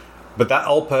 But that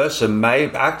old person may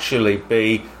actually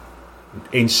be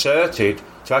inserted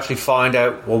to actually find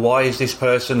out, well, why is this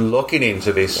person looking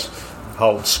into this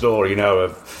whole story,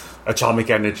 of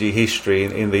atomic energy history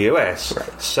in the US?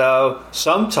 Right. So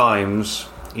sometimes,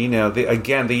 the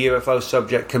UFO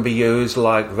subject can be used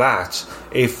like that.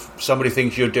 If somebody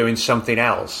thinks you're doing something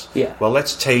else, well,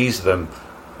 let's tease them,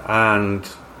 and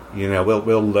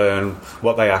we'll learn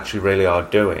what they actually really are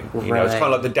doing. Right. It's kind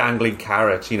of like the dangling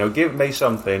carrot. Give me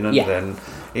something, and then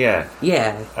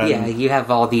you have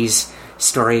all these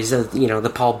stories of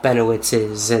the Paul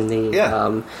Benowitzes and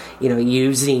the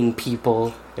using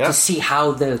people to see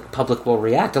how the public will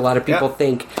react. A lot of people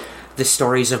think the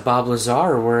stories of Bob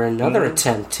Lazar were another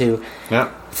attempt to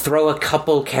throw a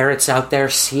couple carrots out there,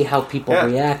 see how people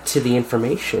react to the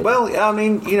information. Well, I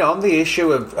mean, on the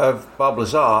issue of Bob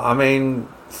Lazar,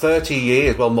 30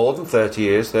 years, well, more than 30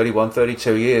 years, 31,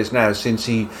 32 years now since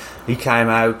he came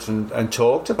out and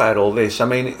talked about all this.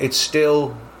 It's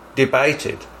still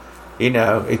debated.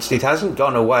 It hasn't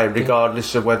gone away,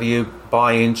 regardless of whether you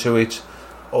buy into it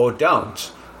or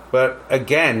don't. But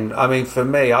again, for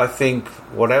me, I think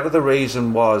whatever the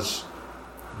reason was,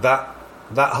 that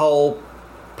whole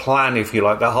plan, if you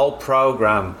like, that whole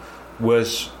program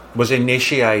was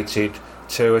initiated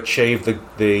to achieve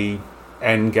the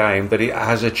end game that it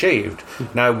has achieved.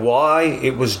 Now, why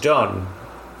it was done,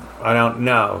 I don't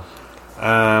know.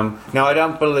 Now, I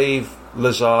don't believe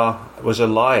Lazar was a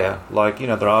liar. Like,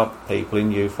 there are people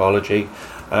in ufology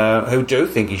who do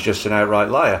think he's just an outright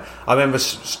liar. I remember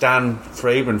Stan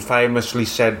Friedman famously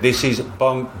said, "This is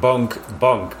bunk, bunk,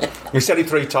 bunk." He said it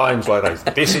 3 times like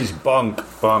that. This is bunk,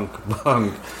 bunk,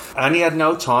 bunk. And he had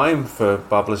no time for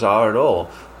Bob Lazar at all.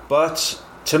 But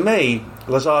to me,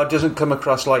 Lazar doesn't come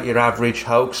across like your average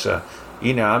hoaxer.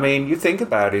 You think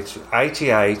about it,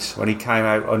 88, when he came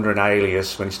out under an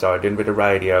alias, when he started doing a bit of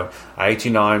radio,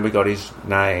 89, we got his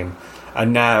name,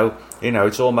 and now,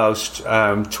 it's almost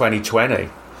 2020.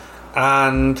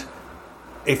 And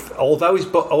although his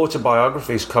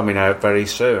autobiography is coming out very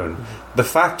soon, the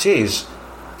fact is,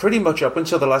 pretty much up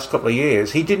until the last couple of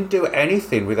years, he didn't do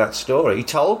anything with that story. He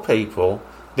told people,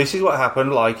 this is what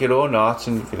happened, like it or not,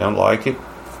 and if you don't like it,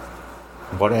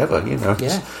 whatever,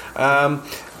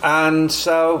 and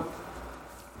so,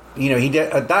 he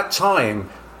did, at that time,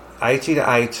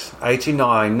 88,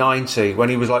 89, 90, when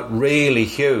he was like really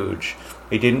huge,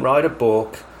 he didn't write a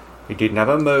book, he didn't have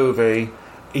a movie,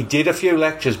 he did a few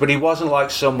lectures, but he wasn't like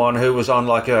someone who was on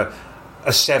like a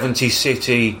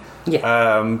 70-city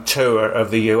tour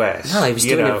of the US. No, he was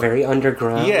doing it very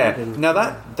underground. Yeah. Now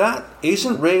that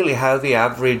isn't really how the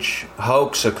average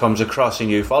hoaxer comes across in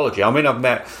ufology. I've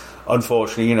met,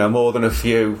 unfortunately, more than a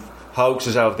few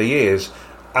hoaxes over the years,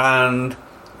 and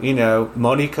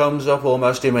money comes up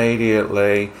almost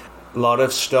immediately, a lot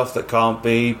of stuff that can't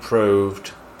be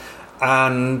proved,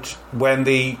 and when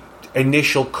the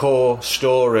initial core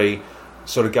story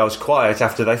sort of goes quiet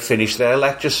after they finish their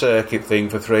lecture circuit thing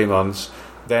for 3 months,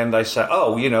 then they say,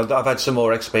 I've had some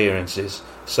more experiences,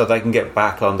 so they can get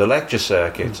back on the lecture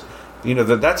circuit.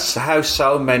 That's how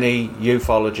so many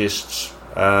ufologists,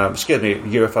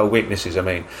 UFO witnesses,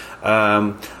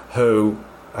 who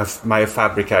may have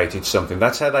fabricated something.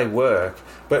 That's how they work.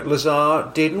 But Lazar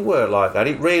didn't work like that.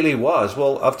 It really was,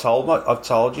 well, I've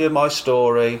told you my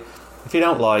story. If you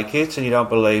don't like it and you don't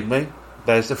believe me,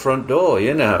 there's the front door,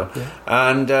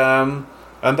 And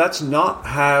that's not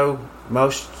how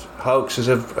most hoaxers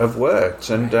have worked.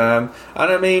 And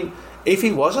if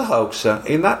he was a hoaxer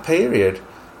in that period,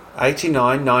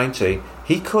 89, 90,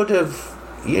 he could have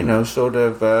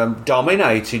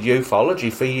dominated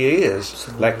ufology for years.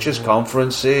 Absolutely. Lectures,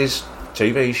 conferences,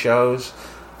 TV shows,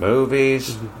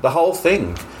 movies, the whole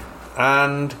thing.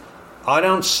 And I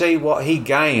don't see what he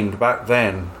gained back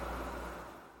then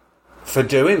for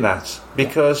doing that,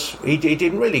 because he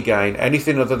didn't really gain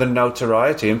anything other than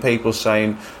notoriety and people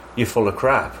saying, you're full of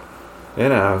crap.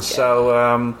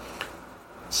 So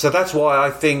that's why I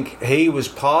think he was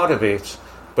part of it.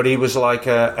 But he was like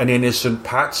an innocent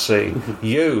patsy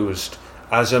used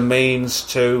as a means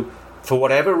to, for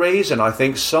whatever reason, I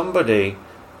think somebody,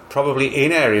 probably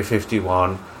in Area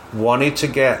 51, wanted to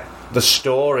get the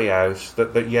story out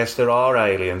that yes, there are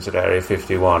aliens at Area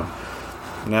 51.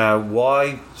 Now,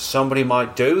 why somebody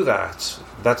might do that,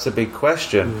 that's the big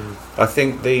question. I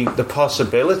think the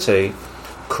possibility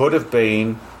could have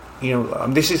been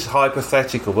this is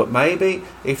hypothetical, but maybe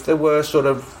if there were sort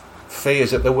of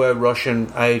fears that there were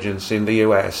Russian agents in the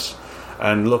US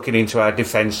and looking into our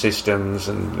defence systems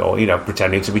or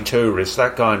pretending to be tourists,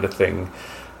 that kind of thing.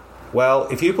 Well,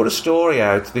 if you put a story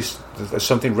out, there's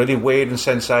something really weird and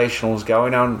sensational is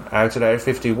going on out at Area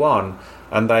 51,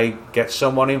 and they get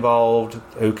someone involved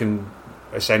who can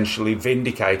essentially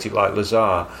vindicate it, like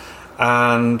Lazar,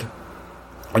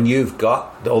 and you've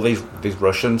got all these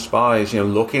Russian spies,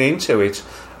 looking into it,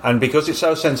 and because it's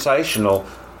so sensational,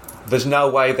 there's no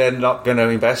way they're not going to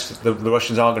invest. The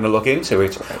Russians aren't going to look into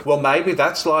it. Well, maybe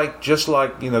that's just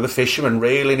like the fishermen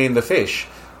reeling in the fish,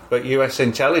 but US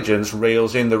intelligence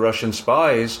reels in the Russian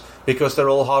spies because they're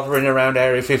all hovering around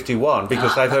Area 51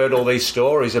 because they've heard all these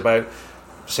stories about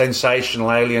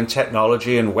sensational alien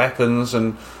technology and weapons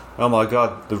and. Oh my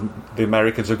God, the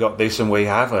Americans have got this and we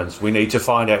haven't. We need to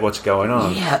find out what's going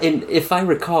on. Yeah, and if I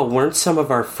recall, weren't some of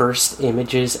our first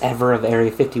images ever of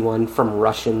Area 51 from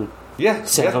Russian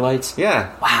satellites?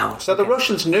 Yeah. Wow. So the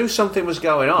Russians knew something was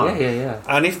going on. Yeah.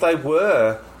 And if they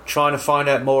were trying to find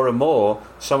out more and more,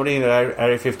 somebody in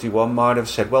Area 51 might have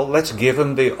said, well, let's give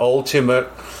them the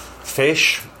ultimate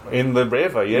fish in the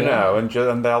river, and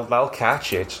they'll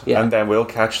catch it, and then we'll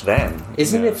catch them.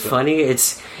 Isn't it funny?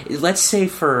 Let's say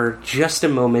for just a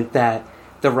moment that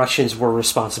the Russians were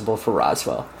responsible for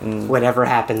Roswell. Whatever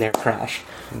happened there crashed.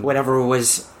 Whatever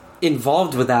was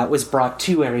involved with that was brought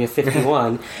to Area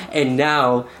 51, and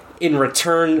now, in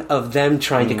return of them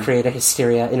trying to create a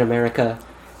hysteria in America,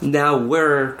 now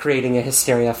we're creating a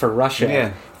hysteria for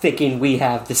Russia, thinking we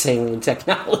have this alien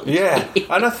technology. Yeah,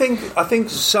 and I think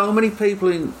so many people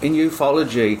in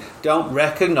ufology don't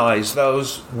recognise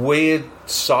those weird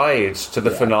sides to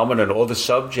the phenomenon or the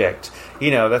subject.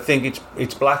 They think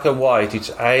it's black and white,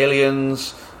 it's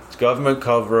aliens, it's government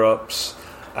cover-ups,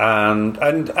 and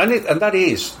that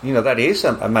is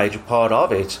a major part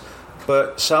of it.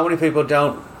 But so many people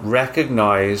don't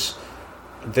recognise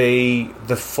the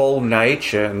full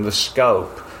nature and the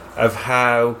scope of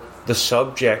how the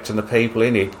subject and the people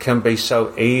in it can be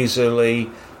so easily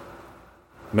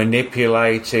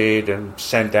manipulated and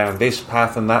sent down this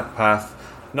path and that path,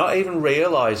 not even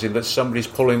realising that somebody's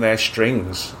pulling their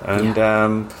strings, and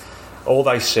all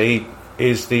they see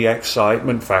is the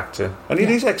excitement factor. And it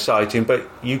is exciting, but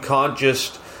you can't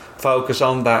just focus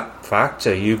on that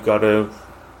factor. You've got to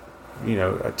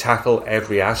tackle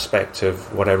every aspect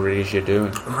of whatever it is you're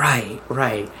doing. Right.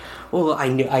 Well,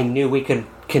 I knew we could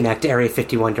connect Area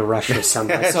 51 to Russia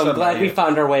somehow, so I'm glad we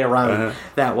found our way around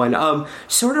that one.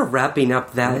 Sort of wrapping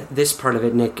up this part of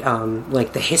it, Nick,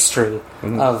 like the history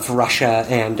of Russia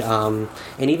and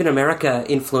even America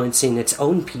influencing its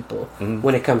own people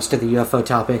when it comes to the UFO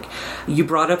topic. You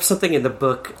brought up something in the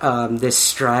book, this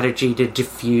strategy to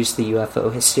diffuse the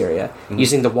UFO hysteria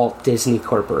using the Walt Disney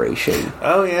Corporation.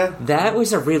 Oh, yeah. That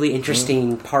was a really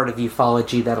interesting part of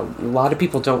ufology that a lot of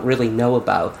people don't really know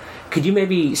about. Could you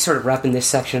maybe sort of wrap in this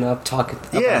section up, talk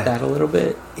about that a little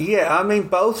bit? Yeah, I mean,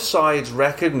 both sides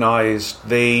recognised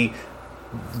the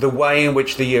way in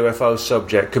which the UFO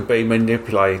subject could be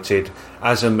manipulated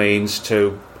as a means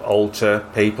to alter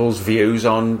people's views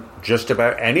on just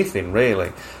about anything,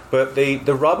 really. But the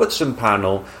Robertson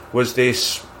panel was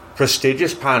this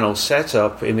prestigious panel set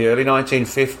up in the early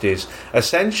 1950s,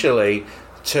 essentially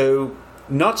to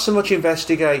not so much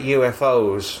investigate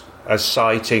UFOs as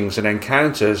sightings and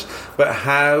encounters, but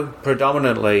how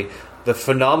predominantly the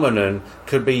phenomenon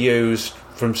could be used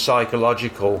from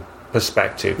psychological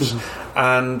perspectives.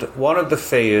 And one of the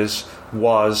fears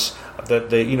was that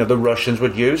the Russians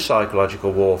would use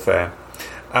psychological warfare.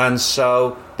 And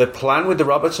so the plan with the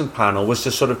Robertson panel was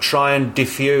to sort of try and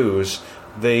diffuse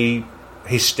the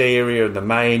hysteria and the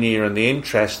mania and the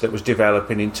interest that was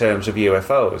developing in terms of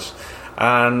UFOs.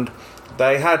 And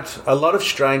they had a lot of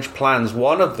strange plans.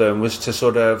 One of them was to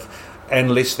sort of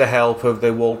enlist the help of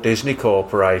the Walt Disney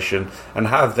Corporation and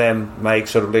have them make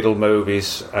sort of little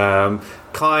movies,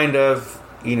 kind of,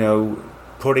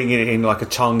 putting it in like a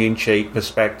tongue-in-cheek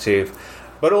perspective,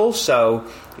 but also,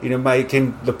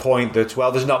 making the point that,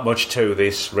 well, there's not much to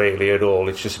this really at all.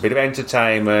 It's just a bit of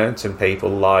entertainment and people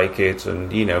like it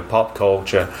and, pop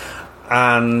culture,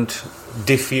 and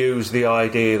diffuse the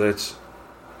idea that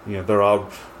there are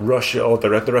Russia, or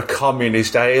there are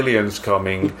communist aliens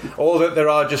coming, or that there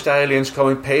are just aliens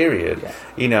coming, period.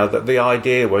 That the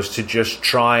idea was to just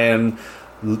try and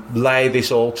lay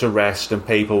this all to rest, and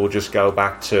people will just go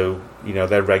back to,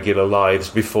 their regular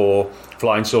lives before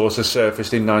flying saucers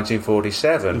surfaced in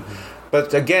 1947.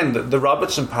 But again, the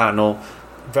Robertson panel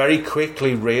very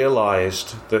quickly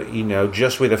realised that,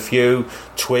 just with a few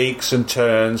tweaks and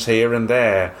turns here and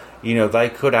there, they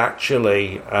could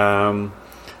actually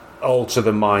alter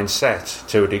the mindset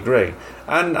to a degree.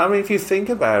 And I mean, if you think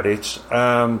about it,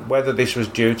 whether this was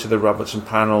due to the Robertson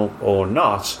panel or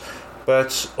not,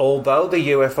 but although the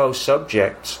UFO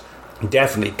subject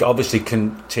definitely, obviously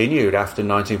continued after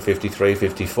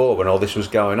 1953-54 when all this was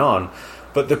going on,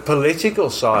 but the political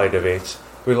side of it,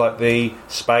 with like the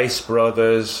Space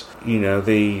Brothers,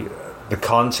 the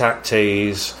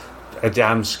contactees,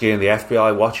 Adamski and the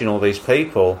FBI watching all these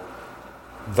people,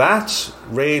 that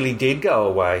really did go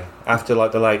away after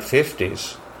like the late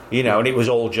 50s, and it was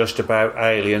all just about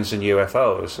aliens and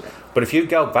UFOs. But if you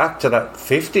go back to that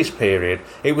 50s period,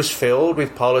 it was filled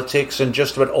with politics, and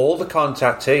just about all the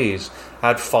contactees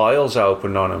had files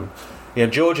open on them.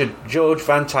 George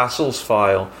Van Tassel's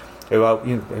file,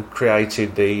 who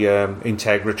created the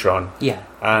Integratron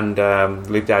and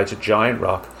lived out at Giant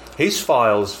Rock. His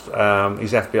files,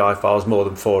 his FBI files, more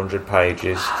than 400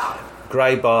 pages.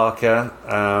 Gray Barker,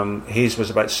 his was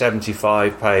about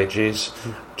 75 pages.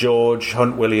 George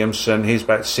Hunt Williamson, he's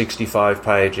about 65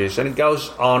 pages. And it goes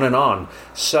on and on.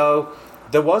 So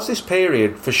there was this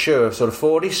period, for sure, sort of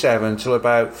 47 till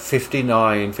about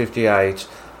 59, 58,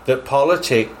 that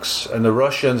politics and the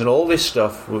Russians and all this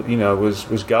stuff,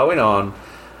 was going on.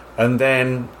 And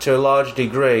then, to a large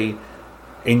degree,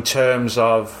 in terms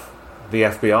of the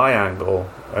FBI angle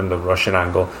and the Russian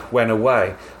angle, went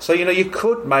away. So, you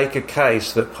could make a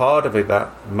case that part of it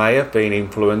that may have been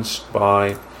influenced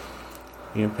by,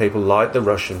 people like the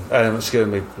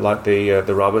like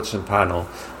the Robertson panel.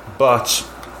 But,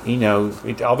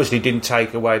 it obviously didn't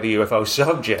take away the UFO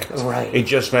subject. Right. It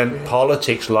just meant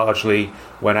politics largely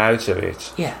went out of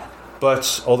it. Yeah.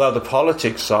 But although the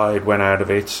politics side went out of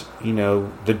it,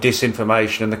 the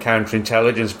disinformation and the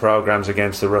counterintelligence programs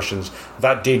against the Russians,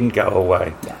 that didn't go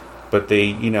away. Yeah. But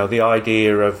the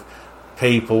idea of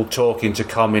people talking to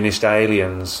communist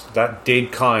aliens, that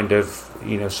did kind of,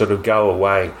 sort of go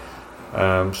away,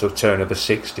 sort of turn of the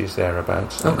 60s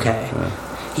thereabouts. Okay.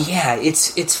 Yeah,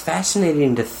 it's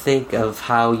fascinating to think of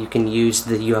how you can use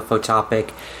the UFO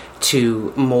topic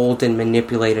to mold and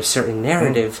manipulate a certain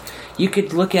narrative. You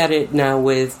could look at it now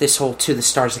with this whole To the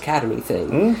Stars Academy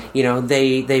thing.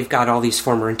 They've got all these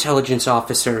former intelligence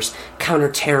officers,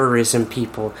 counterterrorism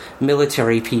people,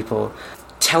 military people,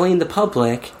 telling the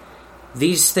public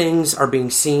these things are being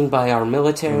seen by our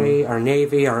military, our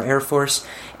Navy, our Air Force,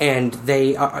 and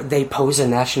they pose a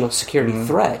national security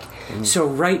threat. So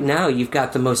right now you've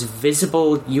got the most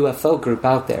visible UFO group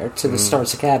out there, To the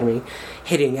Stars Academy,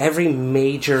 hitting every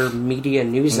major media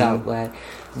news outlet,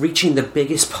 reaching the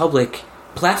biggest public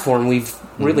platform we've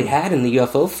really had in the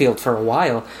UFO field for a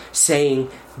while, saying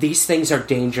these things are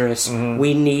dangerous,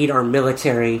 we need our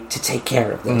military to take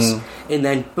care of this. And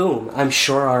then, boom, I'm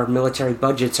sure our military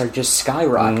budgets are just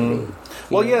skyrocketing.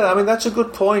 Well, yeah, I mean, that's a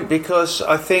good point, because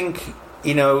I think,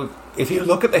 if you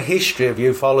look at the history of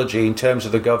ufology in terms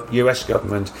of the US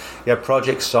government, you have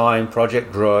Project Sign,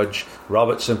 Project Grudge,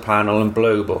 Robertson Panel, and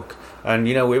Blue Book. And,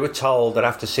 we were told that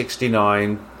after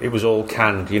 1969, it was all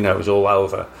canned, it was all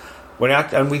over.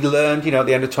 And we learned, at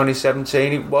the end of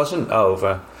 2017, it wasn't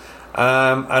over.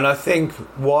 And I think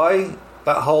why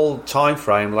that whole time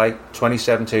frame, late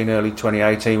 2017, early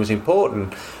 2018, was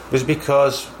important was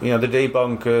because, the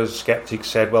debunkers, skeptics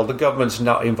said, well, the government's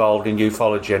not involved in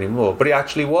ufology anymore. But it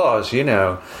actually was,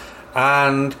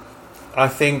 And I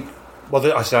think,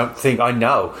 I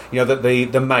know, that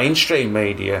the mainstream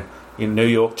media, New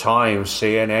York Times,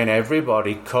 CNN,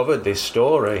 everybody covered this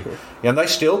story. And they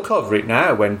still cover it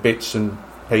now when bits and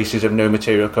pieces of new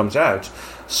material comes out.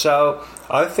 So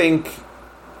I think,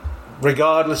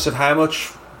 regardless of how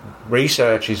much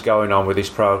research is going on with this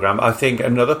program, I think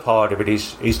another part of it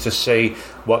is to see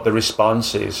what the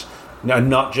response is, and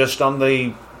not just on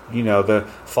the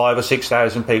 5,000 or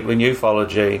 6,000 people in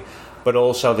ufology, but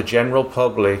also the general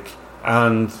public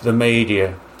and the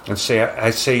media, and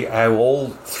see how all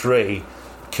three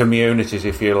communities,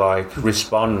 if you like,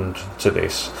 respond to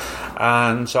this.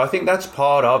 And so I think that's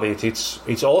part of it.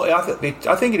 It's all. I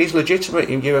think it is legitimate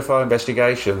in UFO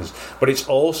investigations, but it's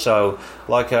also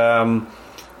like a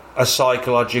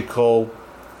psychological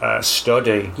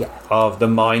study of the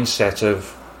mindset of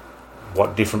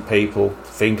what different people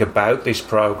think about this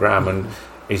program, and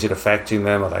is it affecting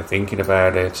them? Are they thinking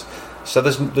about it? So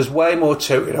there's way more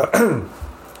to it.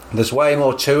 There's way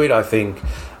more to it, I think.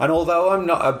 And although I'm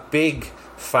not a big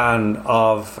fan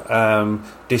of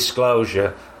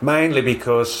disclosure, mainly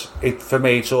because for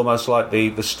me it's almost like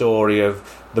the story of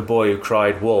the boy who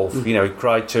cried wolf. He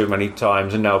cried too many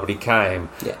times and nobody came.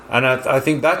 And I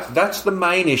think that's the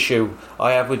main issue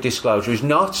I have with disclosure, is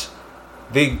not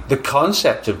the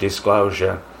concept of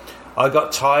disclosure, I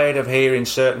got tired of hearing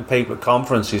certain people at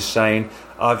conferences saying,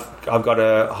 I've got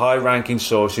a high-ranking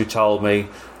source who told me,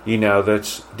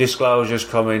 that disclosure's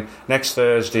coming next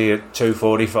Thursday at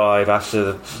 2:45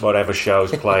 after whatever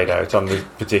show's played out on the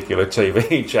particular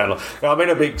TV channel. I'm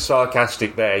being a bit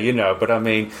sarcastic there, but I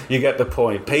mean, you get the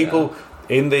point. People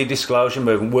in the disclosure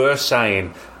movement were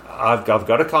saying, I've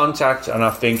got a contact and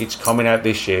I think it's coming out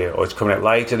this year, or it's coming out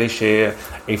later this year.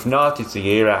 If not, it's the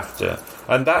year after.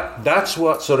 And that's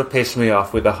what sort of pissed me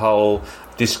off with the whole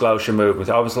disclosure movement.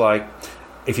 I was like,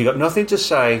 if you've got nothing to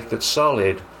say that's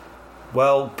solid,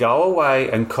 well, go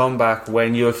away and come back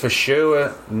when you for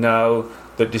sure know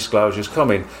that disclosure's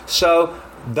coming. So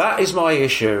that is my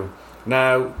issue.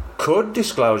 Now, could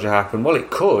disclosure happen? Well, it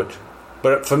could.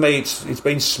 But for me, it's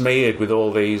been smeared with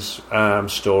all these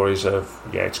stories of,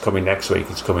 it's coming next week,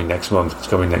 it's coming next month, it's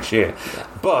coming next year. Yeah.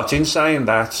 But in saying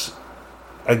that,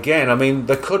 again, I mean,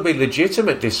 there could be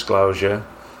legitimate disclosure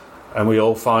and we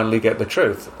all finally get the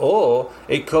truth. Or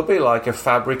it could be like a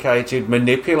fabricated,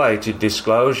 manipulated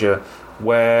disclosure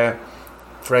where,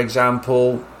 for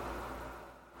example,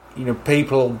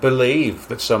 people believe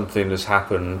that something has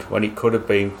happened when it could have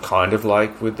been kind of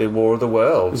like with the War of the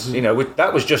Worlds. Mm-hmm.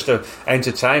 That was just an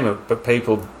entertainment, but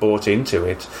people bought into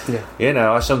it.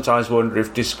 Yeah. I sometimes wonder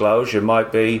if disclosure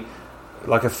might be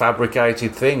like a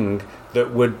fabricated thing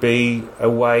that would be a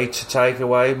way to take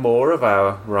away more of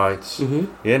our rights.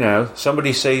 Mm-hmm.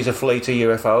 Somebody sees a fleet of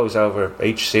UFOs over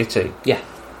each city. Yeah.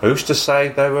 Who's to say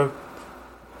they were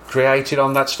created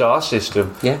on that star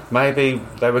system? Yeah. Maybe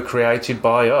they were created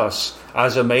by us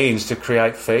as a means to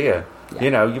create fear.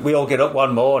 Yeah. We all get up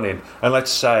one morning and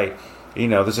let's say,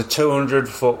 there's a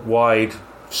 200-foot wide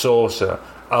saucer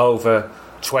over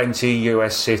 20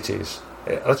 US cities.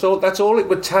 That's all it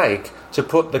would take to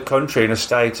put the country in a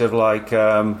state of like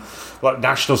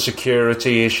national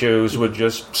security issues would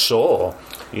just soar,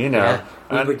 Yeah.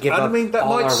 We would give up that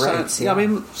all might our sound, rights. Yeah. I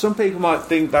mean, some people might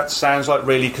think that sounds like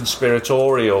really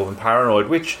conspiratorial and paranoid,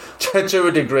 which to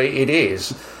a degree it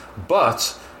is.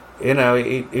 But,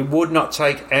 it would not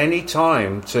take any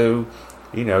time to,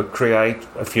 create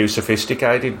a few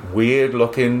sophisticated,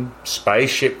 weird-looking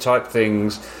spaceship-type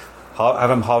things, have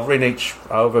them hovering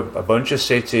over a bunch of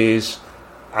cities,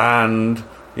 and,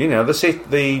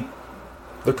 the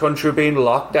country being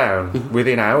locked down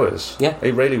within hours. Yeah.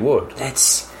 It really would.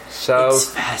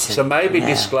 So maybe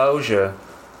disclosure,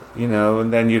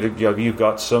 and then you've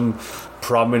got some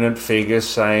prominent figures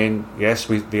saying, yes,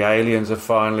 the aliens have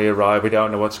finally arrived, we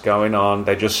don't know what's going on,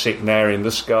 they're just sitting there in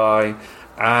the sky,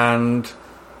 and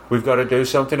we've got to do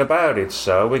something about it.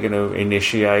 So we're going to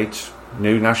initiate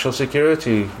new national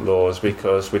security laws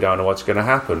because we don't know what's going to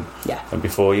happen. Yeah. And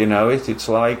before you know it, it's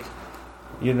like,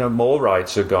 more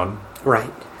rights are gone.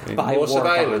 Right. More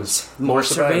surveillance. More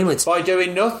surveillance. By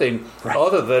doing nothing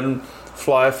other than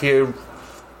fly a few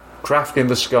craft in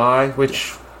the sky,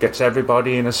 which gets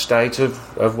everybody in a state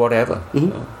of whatever.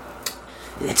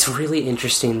 Mm-hmm. It's really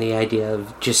interesting, the idea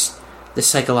of just the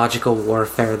psychological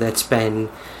warfare that's been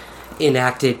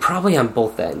enacted probably on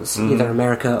both ends, either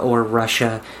America or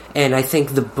Russia. And I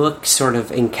think the book sort of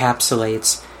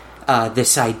encapsulates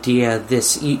this idea,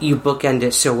 you bookend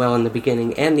it so well in the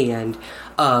beginning and the end,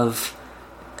 of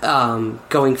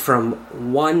going from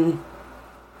one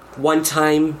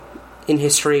time in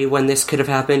history when this could have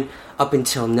happened up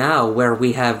until now, where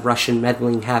we have Russian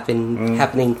meddling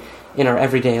happening in our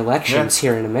everyday elections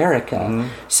here in America.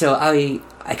 So I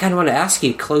kind of want to ask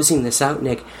you, closing this out,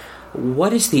 Nick,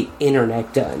 what has the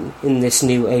internet done in this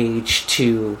new age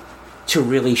to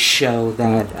really show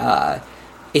that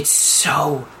it's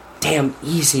so damn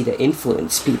easy to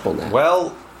influence people now? Well,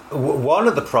 one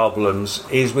of the problems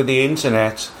is with the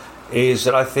internet is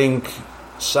that I think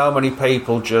so many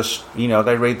people just,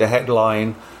 they read the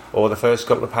headline or the first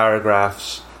couple of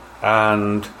paragraphs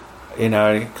and,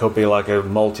 it could be like a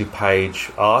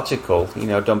multi-page article,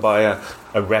 done by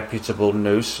a reputable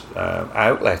news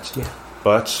outlet. Yeah.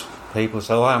 But people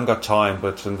say, I haven't got time,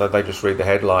 and they just read the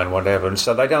headline, whatever. And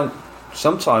so they don't,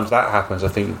 sometimes that happens. I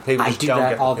think people just don't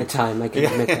get... all the time, I can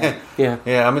admit that. Yeah.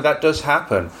 Yeah, I mean, that does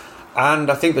happen.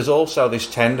 And I think there's also this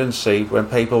tendency when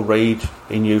people read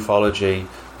in ufology,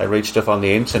 they read stuff on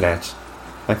the internet,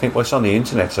 they think, well, it's on the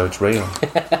internet, so it's real.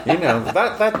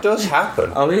 That does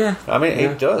happen. Oh, yeah. I mean,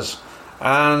 it does.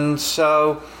 And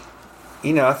so,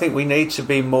 I think we need to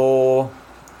be more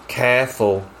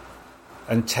careful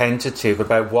and tentative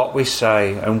about what we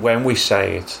say and when we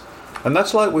say it. And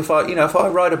that's like if I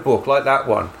write a book like that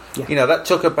one, that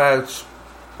took about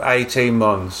 18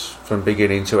 months from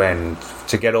beginning to end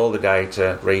to get all the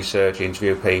data, research,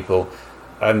 interview people,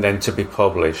 and then to be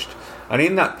published. And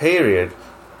in that period,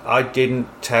 I didn't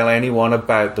tell anyone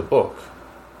about the book.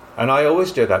 And I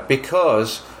always do that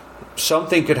because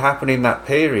something could happen in that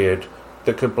period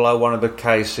that could blow one of the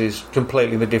cases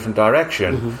completely in a different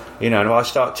direction. And if I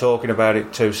start talking about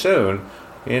it too soon,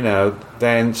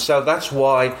 then so that's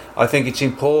why I think it's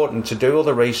important to do all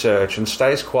the research and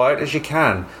stay as quiet as you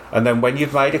can. And then when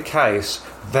you've made a case,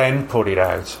 then put it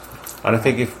out. And I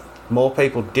think if more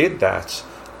people did that,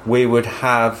 we would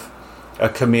have a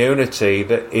community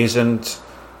that isn't,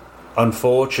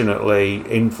 unfortunately,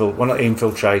 not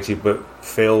infiltrated, but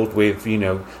filled with,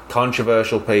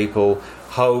 controversial people,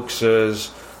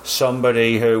 hoaxers,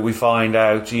 somebody who we find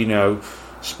out,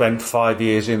 spent 5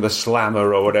 years in the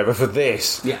slammer or whatever for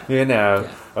this,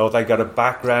 or they got a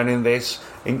background in this.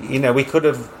 And, we could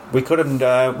have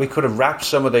wrapped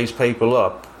some of these people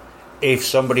up if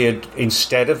somebody had,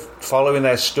 instead of following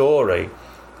their story,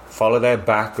 follow their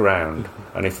background.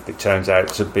 And if it turns out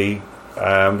to be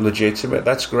legitimate,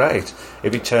 that's great.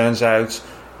 If it turns out,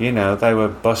 they were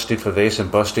busted for this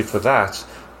and busted for that,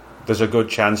 there's a good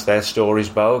chance their story's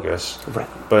bogus. Right.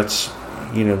 But,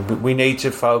 we need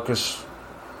to focus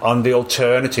on the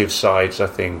alternative sides, I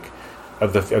think,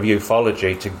 of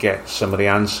ufology to get some of the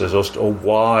answers or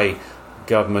why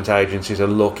government agencies are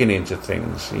looking into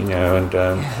things,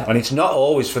 and it's not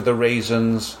always for the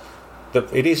reasons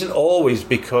that it isn't always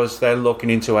because they're looking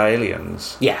into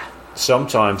aliens. Yeah.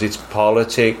 Sometimes it's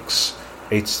politics,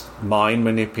 it's mind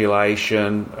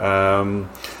manipulation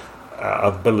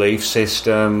of belief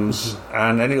systems,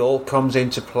 and then it all comes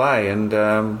into play. And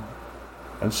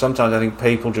sometimes I think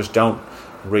people just don't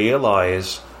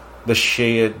realise the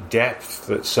sheer depth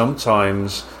that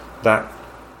sometimes that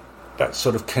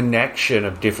sort of connection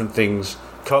of different things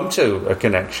come to a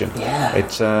connection. Yeah.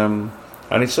 It's and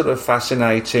it's sort of a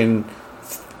fascinating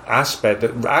aspect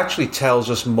that actually tells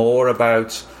us more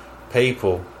about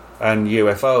people and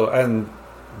UFO and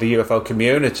the UFO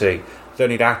community than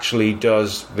it actually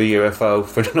does the UFO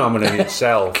phenomenon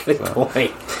itself. Good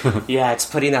point. Yeah, it's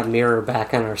putting that mirror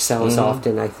back on ourselves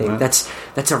often, I think.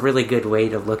 That's a really good way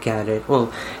to look at it.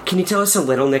 Well, can you tell us a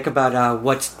little, Nick, about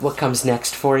what comes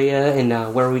next for you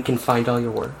and where we can find all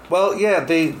your work? Well, yeah,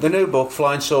 the new book,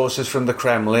 Flying Saucers from the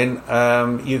Kremlin,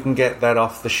 you can get that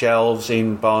off the shelves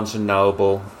in Barnes &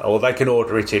 Noble, or they can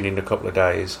order it in a couple of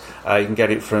days. You can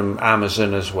get it from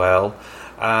Amazon as well.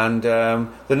 And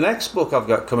the next book I've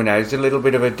got coming out is a little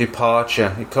bit of a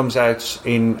departure. It comes out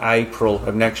in April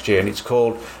of next year, and it's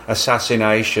called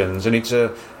Assassinations. And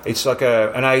it's like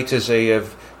an A to Z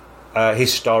of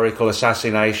historical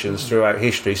assassinations throughout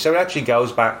history. So it actually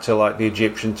goes back to like the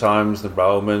Egyptian times, the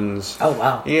Romans. Oh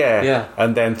wow! Yeah.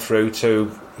 And then through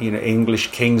to English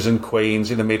kings and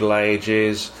queens in the Middle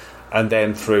Ages. And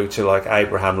then through to like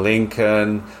Abraham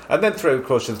Lincoln, and then through, of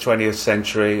course, to the 20th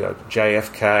century,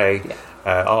 JFK,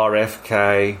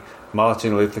 RFK,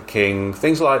 Martin Luther King,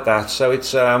 things like that. So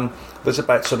it's there's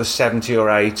about sort of 70 or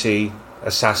 80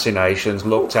 assassinations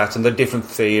looked at, and the different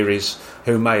theories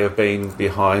who may have been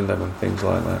behind them and things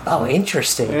like that. Oh,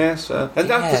 interesting. Yes,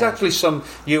 there's actually some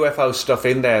UFO stuff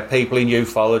in there, people in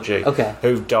ufology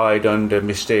who've died under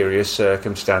mysterious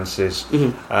circumstances.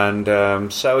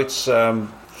 And so it's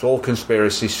all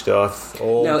conspiracy stuff.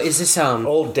 Now, is this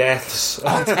all deaths?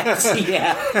 All deaths,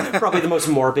 yeah. Probably the most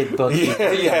morbid book.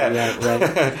 Yeah,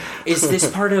 right. Is this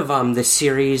part of the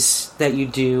series that you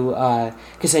do?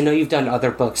 Because I know you've done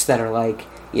other books that are like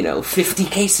 50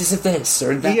 cases of this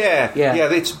or that.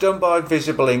 Yeah. It's done by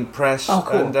Visible Ink Press. Oh,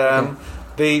 cool. And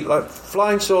the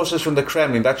Flying Saucers from the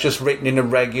Kremlin, that's just written in a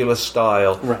regular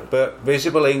style. Right. But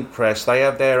Visible Ink Press, they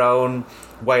have their own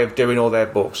way of doing all their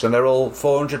books, and they're all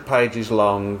 400 pages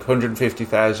long,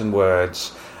 150,000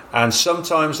 words, and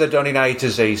sometimes they're done in A to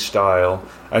Z style,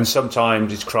 and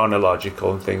sometimes it's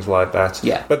chronological and things like that.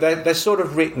 Yeah. But they're sort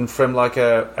of written from like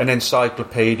an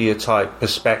encyclopedia type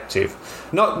perspective,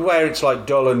 not where it's like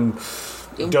dull and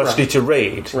dusty to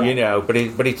read,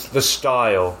 but it's the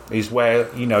style is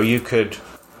where you could,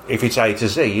 if it's A to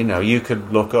Z, you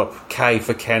could look up K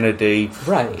for Kennedy,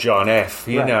 John F,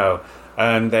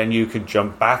 and then you could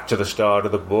jump back to the start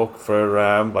of the book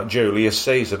for like Julius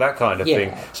Caesar, that kind of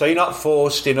thing. So you're not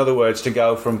forced, in other words, to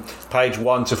go from page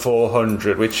 1 to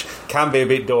 400, which can be a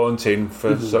bit daunting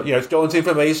for it's daunting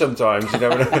for me sometimes.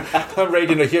 When I'm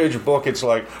reading a huge book, it's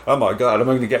like, oh my god, I'm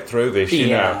going to get through this.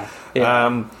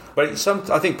 But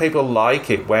I think people like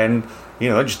it when they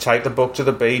just take the book to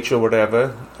the beach or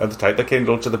whatever, or they take the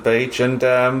Kindle to the beach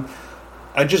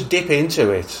and just dip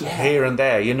into it here and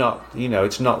there. You're not,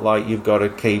 it's not like you've got to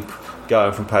keep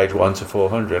going from page 1 to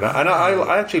 400. And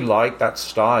I actually like that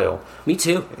style. Me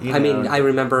too. I mean, I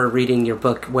remember reading your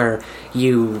book where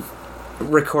you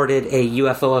recorded a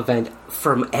UFO event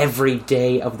from every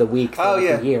day of the week throughout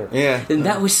the year. Yeah. And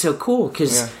that was so cool,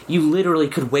 because you literally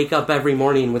could wake up every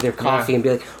morning with your coffee and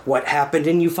be like, what happened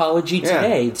in ufology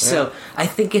today? So I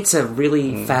think it's a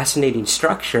really fascinating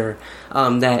structure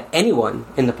that anyone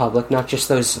in the public, not just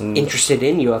those interested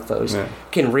in UFOs,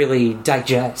 can really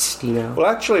digest, you know? Well,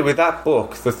 actually, with that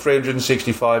book, The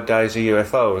 365 Days of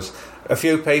UFOs, a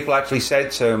few people actually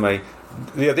said to me,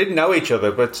 they didn't know each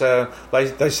other, but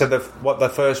they said that what the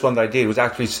first one they did was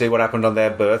actually see what happened on their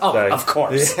birthday. Oh, of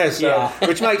course.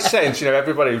 Which makes sense. You know,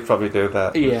 everybody would probably do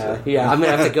that. Yeah. I'm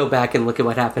going to have to go back and look at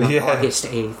what happened on August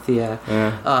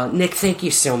 8th. Nick, thank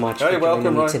you so much for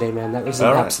joining me today, man. That was an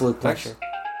absolute pleasure. Thanks.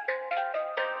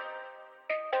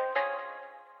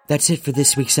 That's it for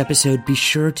this week's episode. Be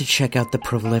sure to check out the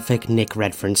prolific Nick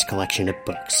Redfern's collection of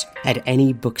books at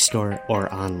any bookstore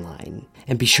or online.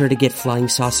 And be sure to get Flying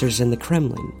Saucers in the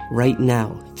Kremlin right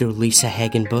now through Lisa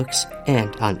Hagen Books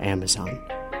and on Amazon.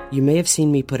 You may have seen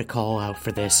me put a call out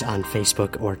for this on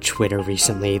Facebook or Twitter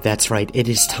recently. That's right, it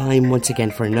is time once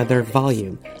again for another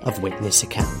volume of witness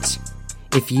accounts.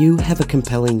 If you have a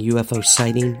compelling UFO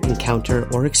sighting,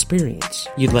 encounter, or experience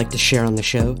you'd like to share on the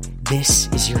show, this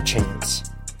is your chance.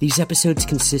 These episodes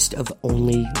consist of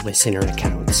only listener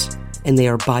accounts, and they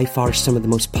are by far some of the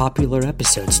most popular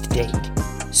episodes to date.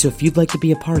 So if you'd like to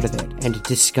be a part of it and to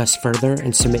discuss further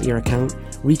and submit your account,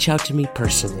 reach out to me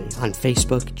personally on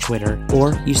Facebook, Twitter,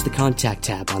 or use the contact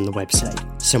tab on the website,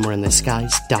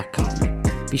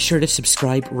 somewhereintheskies.com. Be sure to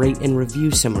subscribe, rate, and review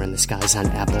Somewhere in the Skies on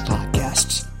Apple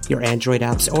Podcasts, your Android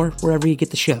apps, or wherever you get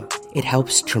the show. It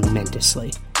helps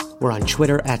tremendously. We're on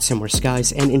Twitter at Somewhere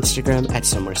Skies and Instagram at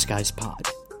Somewhere Skies Pod.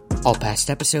 All past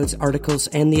episodes, articles,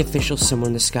 and the official Somewhere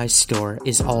in the Skies store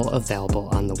is all available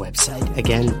on the website.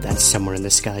 Again, that's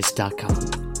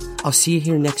somewhereintheskies.com. I'll see you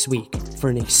here next week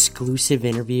for an exclusive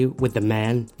interview with the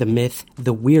man, the myth,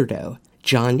 the weirdo,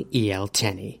 John E.L.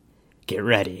 Tenney. Get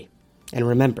ready. And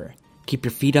remember, keep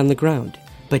your feet on the ground,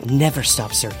 but never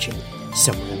stop searching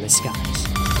somewhere in the skies.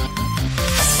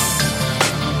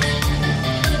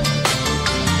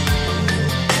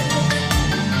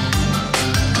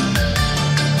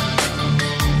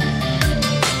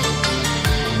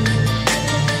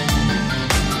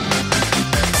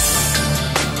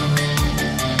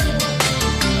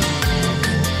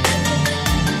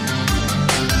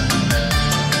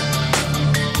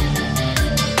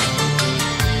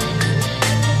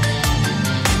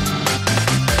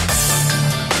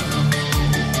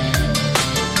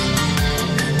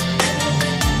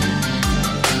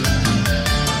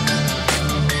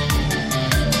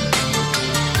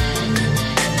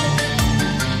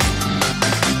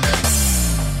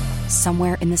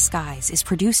 Somewhere in the Skies is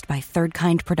produced by Third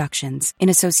Kind Productions in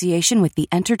association with the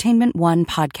Entertainment One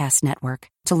Podcast Network.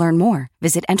 To learn more,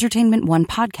 visit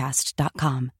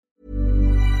entertainmentonepodcast.com.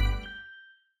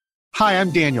 Hi,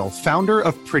 I'm Daniel, founder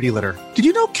of Pretty Litter. Did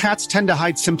you know cats tend to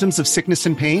hide symptoms of sickness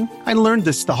and pain? I learned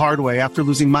this the hard way after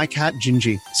losing my cat,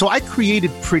 Gingy. So I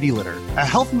created Pretty Litter, a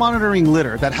health monitoring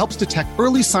litter that helps detect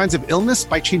early signs of illness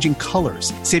by changing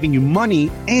colors, saving you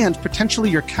money and potentially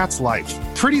your cat's life.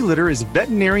 Pretty Litter is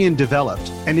veterinarian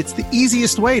developed, and it's the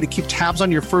easiest way to keep tabs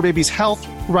on your fur baby's health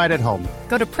right at home.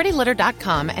 Go to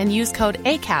prettylitter.com and use code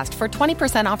ACAST for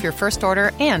 20% off your first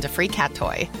order and a free cat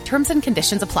toy. Terms and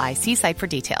conditions apply. See site for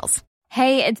details.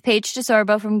 Hey, it's Paige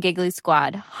DeSorbo from Giggly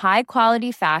Squad. High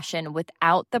quality fashion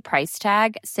without the price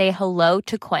tag. Say hello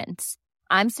to Quince.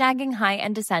 I'm snagging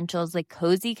high-end essentials like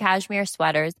cozy cashmere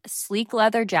sweaters, sleek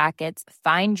leather jackets,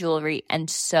 fine jewelry, and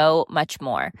so much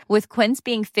more. With Quince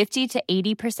being 50 to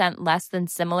 80% less than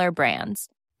similar brands.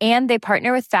 And they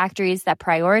partner with factories that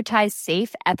prioritize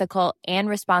safe, ethical, and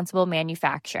responsible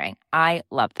manufacturing. I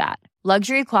love that.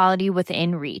 Luxury quality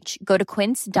within reach. Go to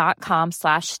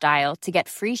quince.com/style to get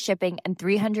free shipping and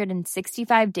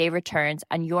 365-day returns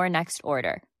on your next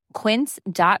order.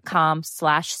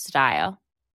 Quince.com/style.